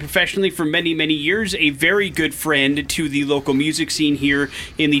personally and professionally, for many, many years. A very good friend to the local music scene here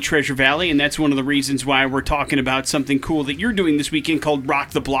in the Treasure Valley, and that's one of the reasons why we're talking about something cool that you're doing this weekend called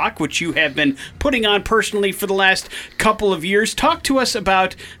Rock the Block, which you have been putting on personally for the last couple of years. Talk to us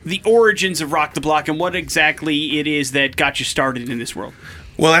about the origins of Rock the Block and what exactly it is that got you started in this world.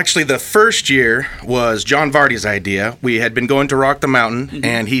 Well, actually, the first year was John Vardy's idea. We had been going to Rock the Mountain,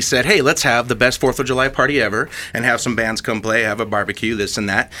 and he said, hey, let's have the best 4th of July party ever and have some bands come play, have a barbecue, this and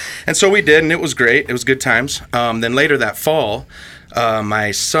that. And so we did, and it was great. It was good times. Then later that fall,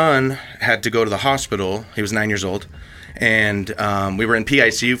 my son had to go to the hospital. He was 9 years old. And we were in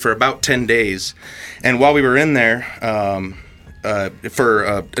PICU for about 10 days. And while we were in there,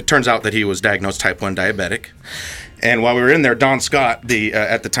 it turns out that he was diagnosed type 1 diabetic. And while we were in there, Don Scott,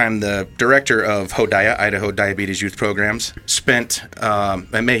 at the time the director of HODIA, Idaho Diabetes Youth Programs, spent,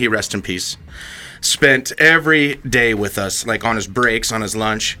 and may he rest in peace, spent every day with us, like on his breaks, on his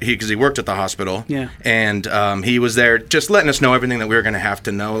lunch, because he worked at the hospital. Yeah. And he was there just letting us know everything that we were going to have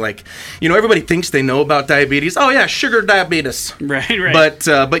to know. Like, everybody thinks they know about diabetes. Oh, yeah, sugar diabetes. Right.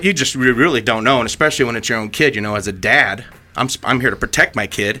 But you just really don't know, and especially when it's your own kid. As a dad, I'm here to protect my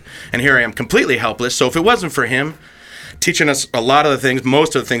kid, and here I am completely helpless. So if it wasn't for him teaching us a lot of the things,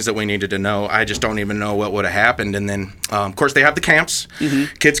 most of the things that we needed to know, I just don't even know what would have happened. And then, of course, they have the camps.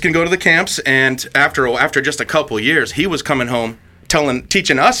 Mm-hmm. Kids can go to the camps, and after just a couple years, he was coming home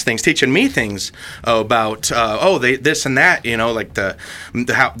teaching me things about this and that, like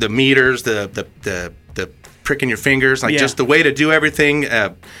the meters, the pricking your fingers, just the way to do everything.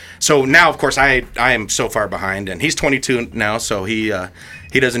 So now, of course, I am so far behind, and he's 22 now, so he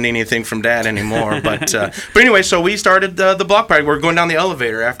doesn't need anything from Dad anymore. But anyway, so we started the block party. We're going down the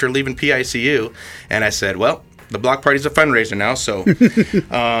elevator after leaving PICU, and I said, well, the block party's a fundraiser now. So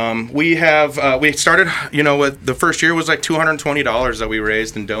we started, with the first year was like $220 that we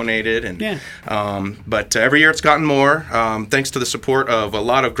raised and donated. And but every year it's gotten more, thanks to the support of a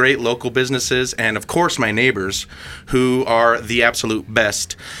lot of great local businesses and, of course, my neighbors, who are the absolute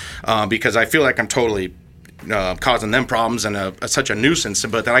best, because I feel like I'm totally causing them problems and such a nuisance.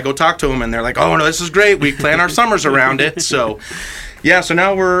 But then I go talk to them, and they're like, oh, no, this is great. We plan our summers around it. So... yeah, so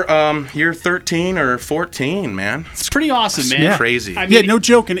now we're year 13 or 14, man. It's pretty awesome, man. Yeah. Crazy. I mean, no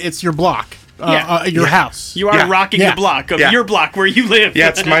joking. It's your block, your house. You are rocking the block of your block where you live. Yeah,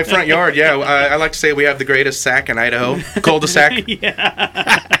 it's my front yard. Yeah, I like to say we have the greatest sack in Idaho, cul-de-sac.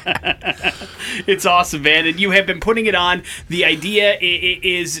 It's awesome, man. And you have been putting it on. The idea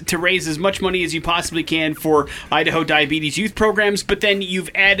is to raise as much money as you possibly can for Idaho Diabetes Youth Programs, but then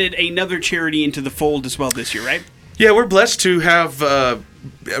you've added another charity into the fold as well this year, right? Yeah, we're blessed to have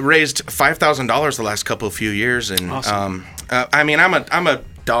raised $5,000 the last few years, and awesome. I'm a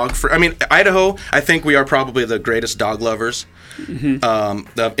dog Idaho. I think we are probably the greatest dog lovers in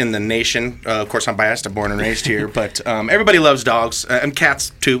the nation. Of course, I'm biased. I'm born and raised here, but everybody loves dogs and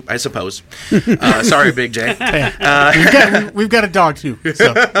cats too, I suppose. Sorry, Big J. We've got a dog too.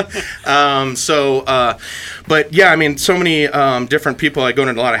 So. But yeah, so many different people. I go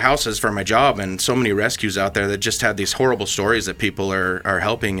into a lot of houses for my job, and so many rescues out there that just had these horrible stories that people are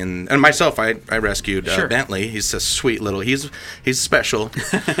helping. And myself, I rescued Bentley. He's a sweet little. He's special,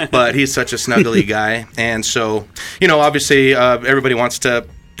 but he's such a snuggly guy. And so, obviously, everybody wants to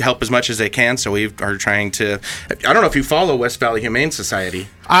help as much as they can, so we are trying to. I don't know if you follow West Valley Humane Society.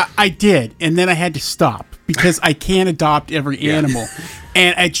 I did, and then I had to stop because I can't adopt every animal.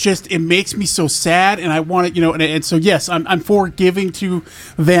 And it makes me so sad, and I want to, and so yes, I'm for giving to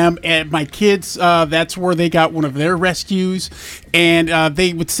them. And my kids, that's where they got one of their rescues, and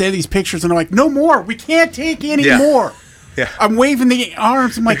they would send these pictures, and I'm like, no more, we can't take any more. Yeah. I'm waving the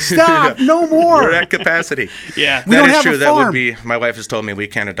arms. I'm like, stop, no more. We're at capacity. Yeah, we don't have true. A farm. That would be. My wife has told me we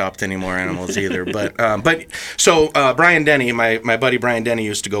can't adopt any more animals either. But so Brian Denny, my buddy Brian Denny,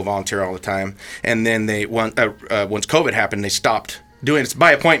 used to go volunteer all the time, and then once COVID happened, they stopped doing it's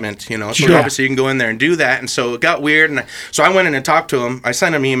by appointment, so Sure. obviously you can go in there and do that. And so it got weird, and so I went in and talked to him. I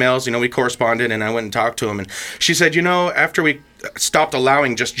sent him emails, we corresponded, and I went and talked to him. And she said, after we stopped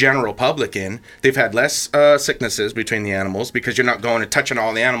allowing just general public in, they've had less sicknesses between the animals because you're not going and touching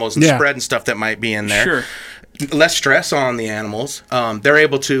all the animals and spreading stuff that might be in there. Sure. Less stress on the animals.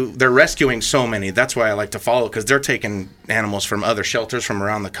 They're rescuing so many. That's why I like to follow, because they're taking animals from other shelters from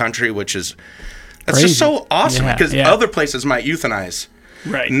around the country, that's just so awesome, because other places might euthanize.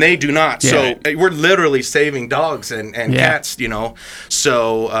 Right. And they do not. Yeah. So we're literally saving dogs and cats,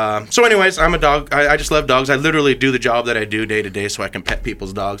 So anyways, I'm a dog. I just love dogs. I literally do the job that I do day to day so I can pet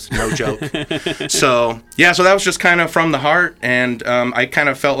people's dogs. No joke. So that was just kind of from the heart. And I kind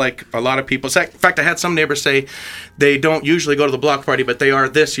of felt like a lot of people, in fact, I had some neighbors say they don't usually go to the block party, but they are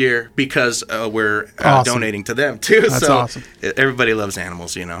this year because we're donating to them too. That's awesome. Everybody loves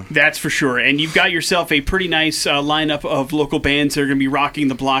animals, That's for sure. And you've got yourself a pretty nice lineup of local bands that are going to be rocking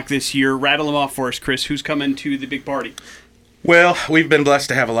the block this year. Rattle them off for us, Chris. Who's coming to the big party? Well, we've been blessed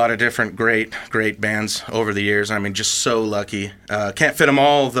to have a lot of different great bands over the years. I mean, just so lucky. Can't fit them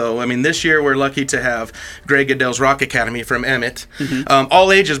all, though. I mean, this year we're lucky to have Greg Goodell's Rock Academy from Emmett. Mm-hmm.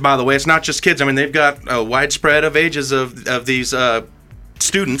 All ages, by the way. It's not just kids. I mean, they've got a wide spread of ages of these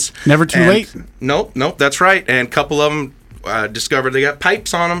students. Never too late. Nope, that's right. And a couple of them discovered they got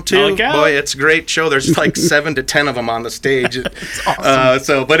pipes on them too. Boy, it's a great show. There's like 7 to 10 of them on the stage. It's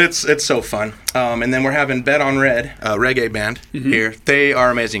awesome. But it's so fun. And then we're having Bet on Red, a reggae band here. They are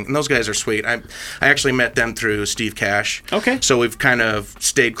amazing, and those guys are sweet. I actually met them through Steve Cash. Okay. So we've kind of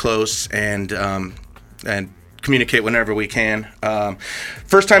stayed close and communicate whenever we can.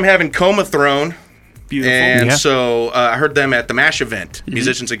 First time having Coma Throne. Beautiful. And so I heard them at the MASH event,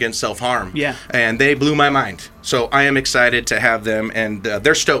 Musicians Against Self-Harm. Yeah. And they blew my mind. So I am excited to have them, and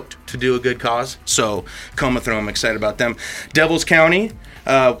they're stoked to do a good cause. So Coma Throne, I'm excited about them. Devils County,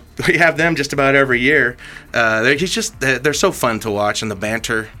 we have them just about every year. They're so fun to watch, and the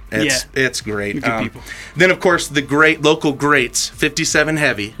banter, it's great. Good people. Then, of course, the great local greats, 57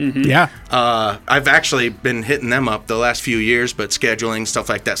 Heavy. Mm-hmm. Yeah. I've actually been hitting them up the last few years, but scheduling, stuff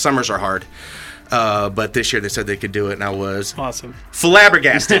like that. Summers are hard. But this year they said they could do it, and I was awesome,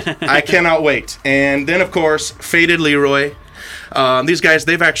 flabbergasted. I cannot wait. And then, of course, Faded Leroy. These guys,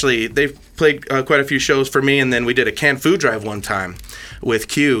 they've played quite a few shows for me, and then we did a canned food drive one time with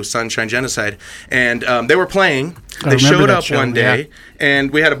Q, Sunshine Genocide, and they were playing. They showed up one day,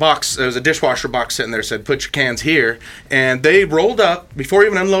 and we had a box. There was a dishwasher box sitting there, said, "Put your cans here," and they rolled up before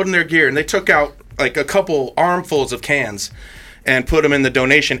even unloading their gear, and they took out like a couple armfuls of cans and put them in the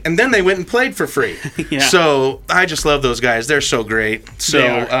donation, and then they went and played for free. So I just love those guys. They're so great. So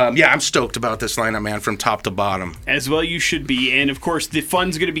I'm stoked about this lineup, man, from top to bottom. As well you should be. And of course the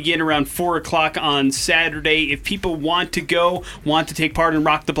fun's going to begin around 4 o'clock on Saturday. If people want to take part in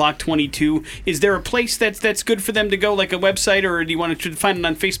Rock the Block 22, is there a place that's good for them to go, like a website, or do you want to find it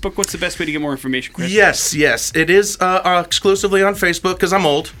on Facebook? What's the best way to get more information, Chris? Yes. It is exclusively on Facebook, because I'm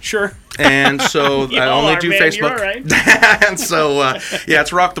old. Sure. And so I only do Facebook. You're all right. And so,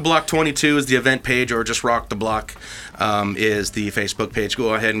 it's Rock the Block 22 is the event page, or just Rock the Block is the Facebook page.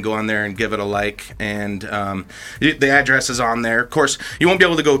 Go ahead and go on there and give it a like. And the address is on there. Of course, you won't be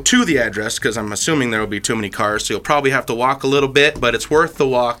able to go to the address because I'm assuming there will be too many cars. So you'll probably have to walk a little bit, but it's worth the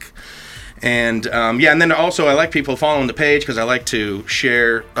walk. And and then also I like people following the page because I like to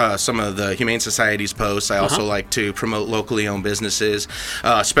share some of the Humane Society's posts. I also like to promote locally owned businesses,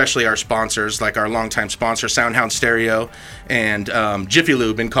 especially our sponsors, like our longtime sponsor, Soundhound Stereo, and Jiffy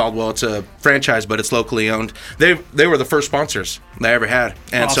Lube in Caldwell. It's a franchise, but it's locally owned. They were the first sponsors I ever had,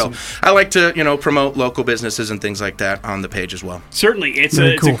 and so I like to promote local businesses and things like that on the page as well. Certainly, it's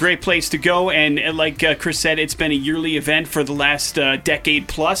a great place to go, and like Chris said, it's been a yearly event for the last decade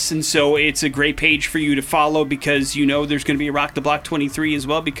plus, and so it's a great page for you to follow because there's going to be a Rock the Block 23 as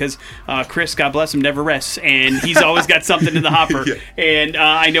well because Chris, God bless him, never rests, and he's always got something in the hopper. And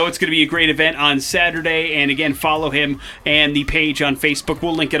I know it's going to be a great event on Saturday, and again, follow him and the page on Facebook.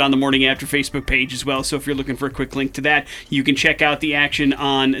 We'll link it on the Morning After Facebook page as well, so if you're looking for a quick link to that, you can check out the action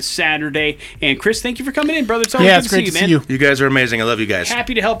on Saturday. And Chris, thank you for coming in, brother. It's always good to see you, man. You guys are amazing. I love you guys.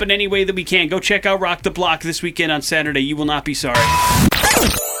 Happy to help in any way that we can. Go check out Rock the Block this weekend on Saturday. You will not be sorry.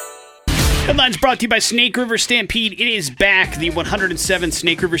 Headlines brought to you by Snake River Stampede. It is back. The 107th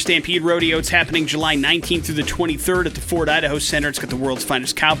Snake River Stampede Rodeo. It's happening July 19th through the 23rd at the Ford Idaho Center. It's got the world's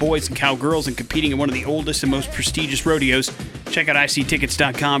finest cowboys and cowgirls and competing in one of the oldest and most prestigious rodeos. Check out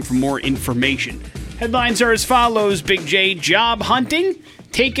ictickets.com for more information. Headlines are as follows. Big J, job hunting?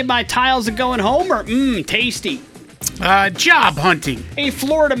 Taking my tiles and going home, or tasty? Job hunting. A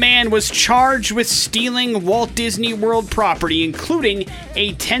Florida man was charged with stealing Walt Disney World property, including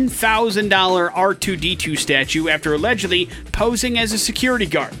a $10,000 R2-D2 statue after allegedly posing as a security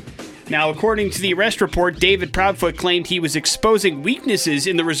guard. Now, according to the arrest report, David Proudfoot claimed he was exposing weaknesses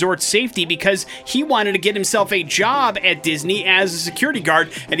in the resort's safety because he wanted to get himself a job at Disney as a security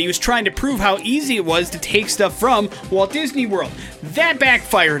guard, and he was trying to prove how easy it was to take stuff from Walt Disney World. That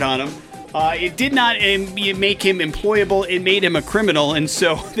backfired on him. It did not make him employable, it made him a criminal, and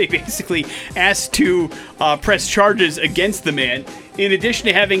so they basically asked to press charges against the man. In addition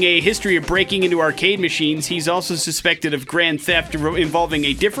to having a history of breaking into arcade machines, he's also suspected of grand theft involving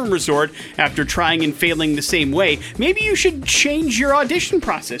a different resort after trying and failing the same way. Maybe you should change your audition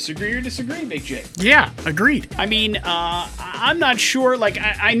process. Agree or disagree, Big J? Yeah, agreed. I mean, I'm not sure. Like,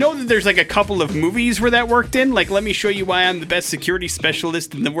 I know that there's like a couple of movies where that worked in. Like, let me show you why I'm the best security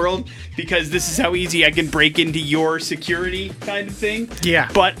specialist in the world, because this is how easy I can break into your security kind of thing. Yeah.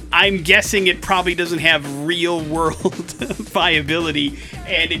 But I'm guessing it probably doesn't have real world viability,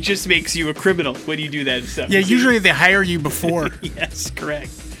 and it just makes you a criminal when you do that stuff. Yeah, usually they hire you before. Yes,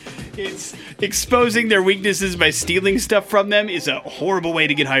 correct. It's exposing their weaknesses by stealing stuff from them is a horrible way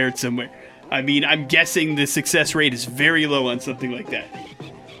to get hired somewhere. I mean, I'm guessing the success rate is very low on something like that.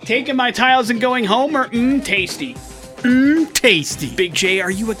 Taking my tiles and going home or tasty? Tasty. Big J,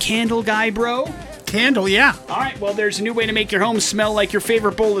 are you a candle guy, bro? Candle, yeah. All right, well, there's a new way to make your home smell like your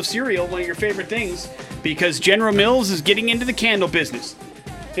favorite bowl of cereal, one of your favorite things, because General Mills is getting into the candle business.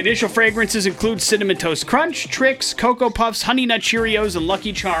 Initial fragrances include Cinnamon Toast Crunch, Trix, Cocoa Puffs, Honey Nut Cheerios, and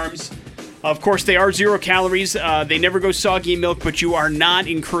Lucky Charms. Of course, they are 0 calories. They never go soggy in milk, but you are not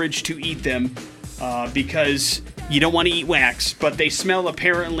encouraged to eat them because you don't want to eat wax. But they smell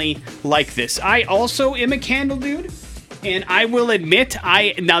apparently like this. I also am a candle dude. And I will admit,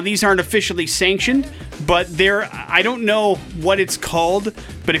 now these aren't officially sanctioned, but I don't know what it's called,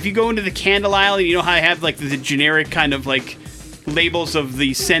 but if you go into the candle aisle, and you know how I have like the generic kind of like labels of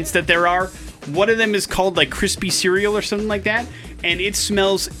the scents that there are, one of them is called like Crispy Cereal or something like that, and it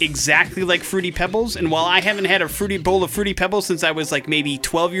smells exactly like Fruity Pebbles, and while I haven't had a fruity bowl of Fruity Pebbles since I was like maybe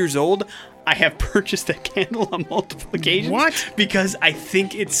 12 years old, I have purchased that candle on multiple occasions. What? Because I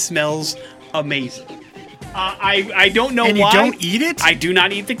think it smells amazing. I don't know why. And you don't eat it? I do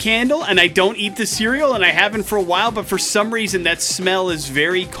not eat the candle, and I don't eat the cereal, and I haven't for a while, but for some reason that smell is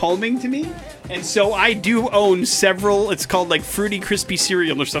very calming to me. And so I do own several, it's called like Fruity Crispy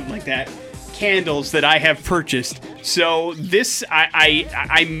Cereal or something like that, candles that I have purchased. So this,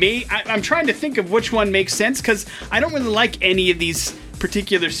 I'm trying to think of which one makes sense, because I don't really like any of these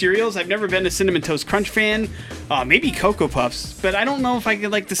particular cereals. I've never been a Cinnamon Toast Crunch fan. Maybe Cocoa Puffs, but I don't know if I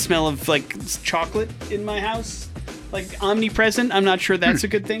could like the smell of like chocolate in my house, like omnipresent. I'm not sure that's a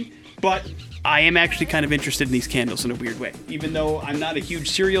good thing, but I am actually kind of interested in these candles in a weird way. Even though I'm not a huge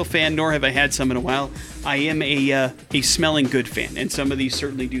cereal fan, nor have I had some in a while, I am a smelling good fan, and some of these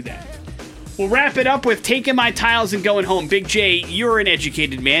certainly do that. We'll wrap it up with taking my tiles and going home. Big J, you're an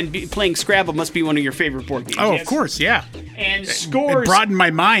educated man. Playing Scrabble must be one of your favorite board games. Oh, yes? Of course, yeah. And It scores broadened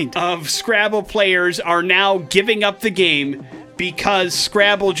my mind. of Scrabble players are now giving up the game because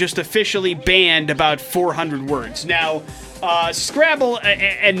Scrabble just officially banned about 400 words. Now, Scrabble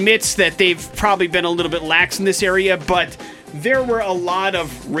admits that they've probably been a little bit lax in this area, but there were a lot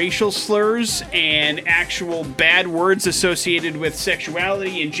of racial slurs and actual bad words associated with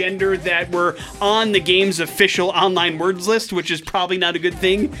sexuality and gender that were on the game's official online words list, which is probably not a good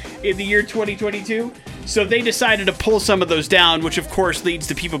thing in the year 2022. So they decided to pull some of those down, which of course leads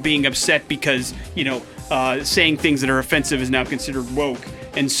to people being upset because, saying things that are offensive is now considered woke.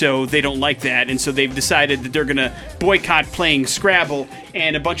 And so they don't like that. And so they've decided that they're going to boycott playing Scrabble,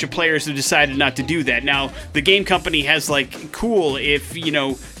 and a bunch of players have decided not to do that. Now, the game company has cool, if,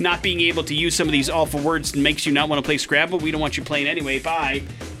 not being able to use some of these awful words makes you not want to play Scrabble, we don't want you playing anyway, bye.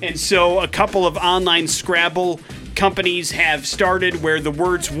 And so a couple of online Scrabble companies have started where the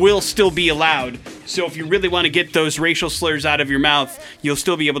words will still be allowed. So if you really want to get those racial slurs out of your mouth, you'll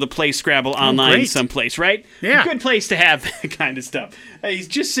still be able to play Scrabble online someplace, right? Yeah. A good place to have that kind of stuff.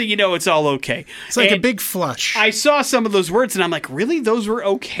 Just so you know it's all okay. It's like a big flush. I saw some of those words and I'm like, really? Those were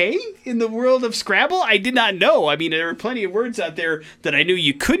okay in the world of Scrabble? I did not know. I mean, there were plenty of words out there that I knew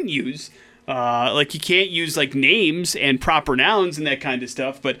you couldn't use. You can't use names and proper nouns and that kind of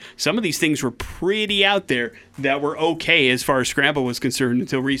stuff, but some of these things were pretty out there that were okay as far as Scrabble was concerned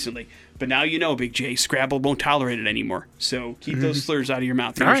until recently. But now you know, Big J, Scrabble won't tolerate it anymore. So keep those slurs out of your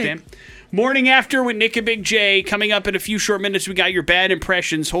mouth. You understand? Right. Morning After with Nick and Big J. Coming up in a few short minutes, we got your bad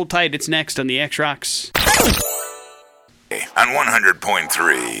impressions. Hold tight. It's next on the X-Rocks. on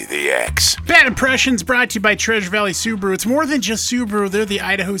 100.3 The X. Bad Impressions brought to you by Treasure Valley Subaru. It's more than just Subaru. They're the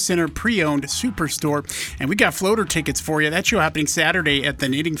Idaho Center pre-owned superstore. And we got floater tickets for you. That show happening Saturday at the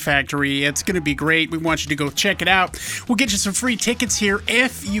Knitting Factory. It's going to be great. We want you to go check it out. We'll get you some free tickets here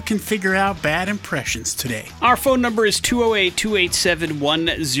if you can figure out Bad Impressions today. Our phone number is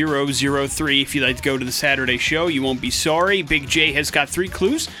 208-287-1003. If you'd like to go to the Saturday show, you won't be sorry. Big J has got 3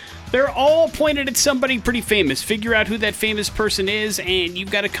 clues. They're all pointed at somebody pretty famous. Figure out who that famous person is, and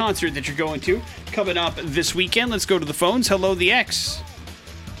you've got a concert that you're going to coming up this weekend. Let's go to the phones. Hello, the X.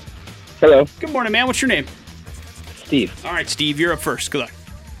 Hello. Good morning, man. What's your name? Steve. All right, Steve, you're up first. Good luck.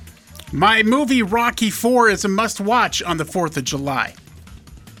 My movie Rocky IV is a must-watch on the 4th of July.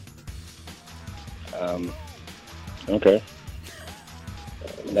 Okay.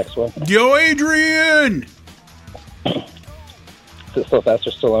 Next one. Yo, Adrian! Is it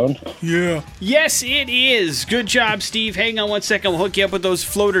Sylvester Stallone? Yeah. Yes, it is. Good job, Steve. Hang on one second. We'll hook you up with those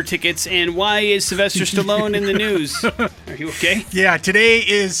floater tickets. And why is Sylvester Stallone in the news? Are you okay? Yeah, today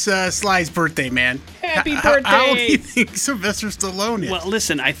is Sly's birthday, man. Happy birthday! How do you think Sylvester Stallone is? Well,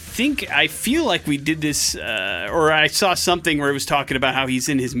 listen, I feel like we did this, or I saw something where it was talking about how he's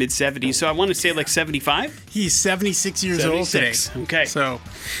in his mid-70s, so I want to say like 75? He's 76 years old today. Okay. So,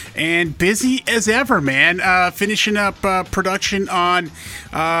 and busy as ever, man. Finishing up production on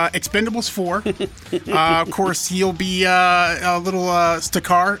Expendables 4. Of course, he'll be a little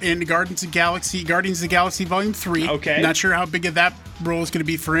Stakar in Guardians of the Galaxy Volume 3. Okay. Not sure how big of that role is going to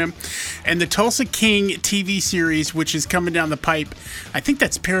be for him. And the Tulsa King TV series, which is coming down the pipe. I think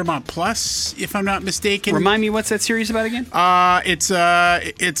that's Paramount Plus, if I'm not mistaken. Remind me, what's that series about again? It's a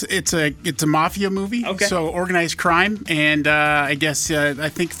mafia movie. Okay. So organized crime, and I guess I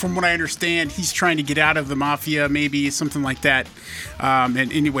think from what I understand, he's trying to get out of the mafia, maybe something like that.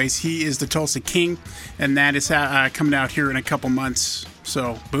 And anyways, he is the Tulsa King, and that is coming out here in a couple months.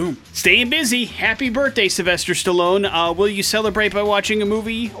 So, boom. Staying busy. Happy birthday, Sylvester Stallone. Will you celebrate by watching a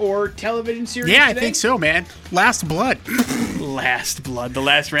movie or television series Yeah, today? I think so, man. Last Blood. Last Blood, the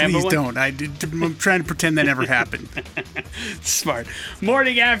last Rambo Please one? don't. I'm trying to pretend that never happened. Smart.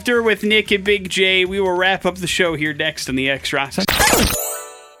 Morning After with Nick and Big J. We will wrap up the show here next on the X-Rocks.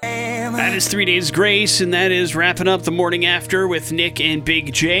 That is 3 Days Grace, and that is wrapping up the Morning After with Nick and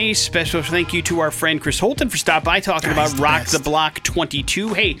Big J. Special thank you to our friend Chris Holton for stopping by talking about Rock the Block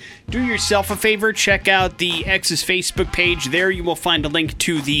 22. Hey, do yourself a favor. Check out the X's Facebook page. There you will find a link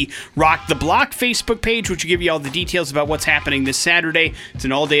to the Rock the Block Facebook page, which will give you all the details about what's happening this Saturday. It's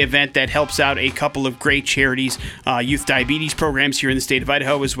an all-day event that helps out a couple of great charities, youth diabetes programs here in the state of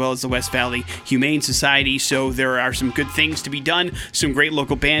Idaho, as well as the West Valley Humane Society. So there are some good things to be done, some great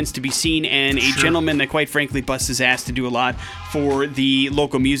local bands to be seen, and a gentleman that quite frankly busts his ass to do a lot for the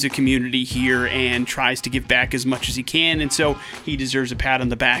local music community here and tries to give back as much as he can, and so he deserves a pat on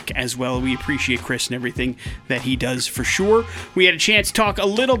the back as well. We appreciate Chris and everything that he does for sure. We had a chance to talk a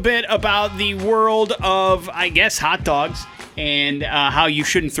little bit about the world of, I guess, hot dogs and how you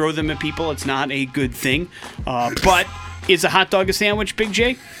shouldn't throw them at people. It's not a good thing. But is a hot dog a sandwich, Big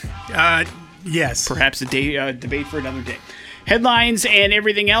J? Yes. Perhaps a debate for another day. Headlines and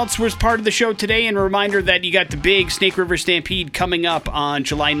everything else was part of the show today, and a reminder that you got the big Snake River Stampede coming up on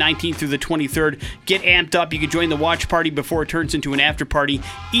July 19th through the 23rd. Get amped up. You can join the watch party before it turns into an after party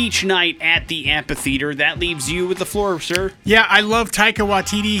each night at the amphitheater. That leaves you with the floor, sir. Yeah, I love Taika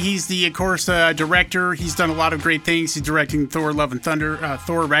Waititi. He's the, of course, director. He's done a lot of great things. He's directing Thor: Love and Thunder,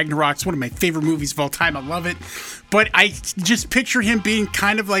 Thor: Ragnarok. It's one of my favorite movies of all time. I love it. But I just picture him being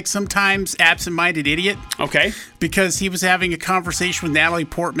kind of like sometimes absent-minded idiot. Okay. Because he was having a conversation with Natalie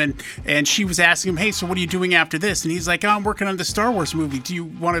Portman, and she was asking him, hey, so what are you doing after this? And he's like, oh, I'm working on the Star Wars movie. Do you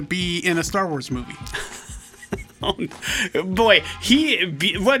want to be in a Star Wars movie? Oh, boy,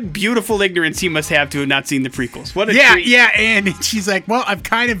 what beautiful ignorance he must have to have not seen the prequels. What a treat. Yeah, and she's like, well, I've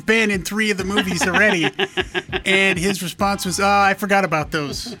kind of been in 3 of the movies already. And his response was, I forgot about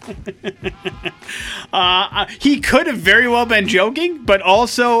those. He could have very well been joking, but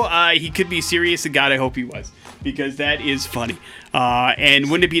also he could be serious, and God, I hope he was, because that is funny. And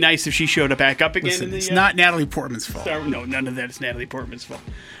wouldn't it be nice if she showed back up again? Listen, it's not Natalie Portman's fault. No, none of that is Natalie Portman's fault.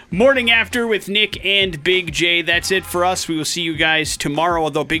 Morning After with Nick and Big J. That's it for us. We will see you guys tomorrow,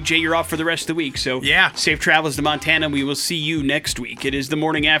 although Big J, you're off for the rest of the week. So yeah, safe travels to Montana. We will see you next week. It is the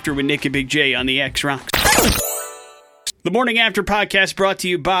Morning After with Nick and Big J on the X-Rocks. The Morning After podcast brought to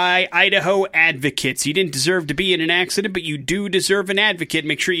you by Idaho Advocates. You didn't deserve to be in an accident, but you do deserve an advocate.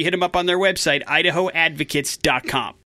 Make sure you hit them up on their website, idahoadvocates.com.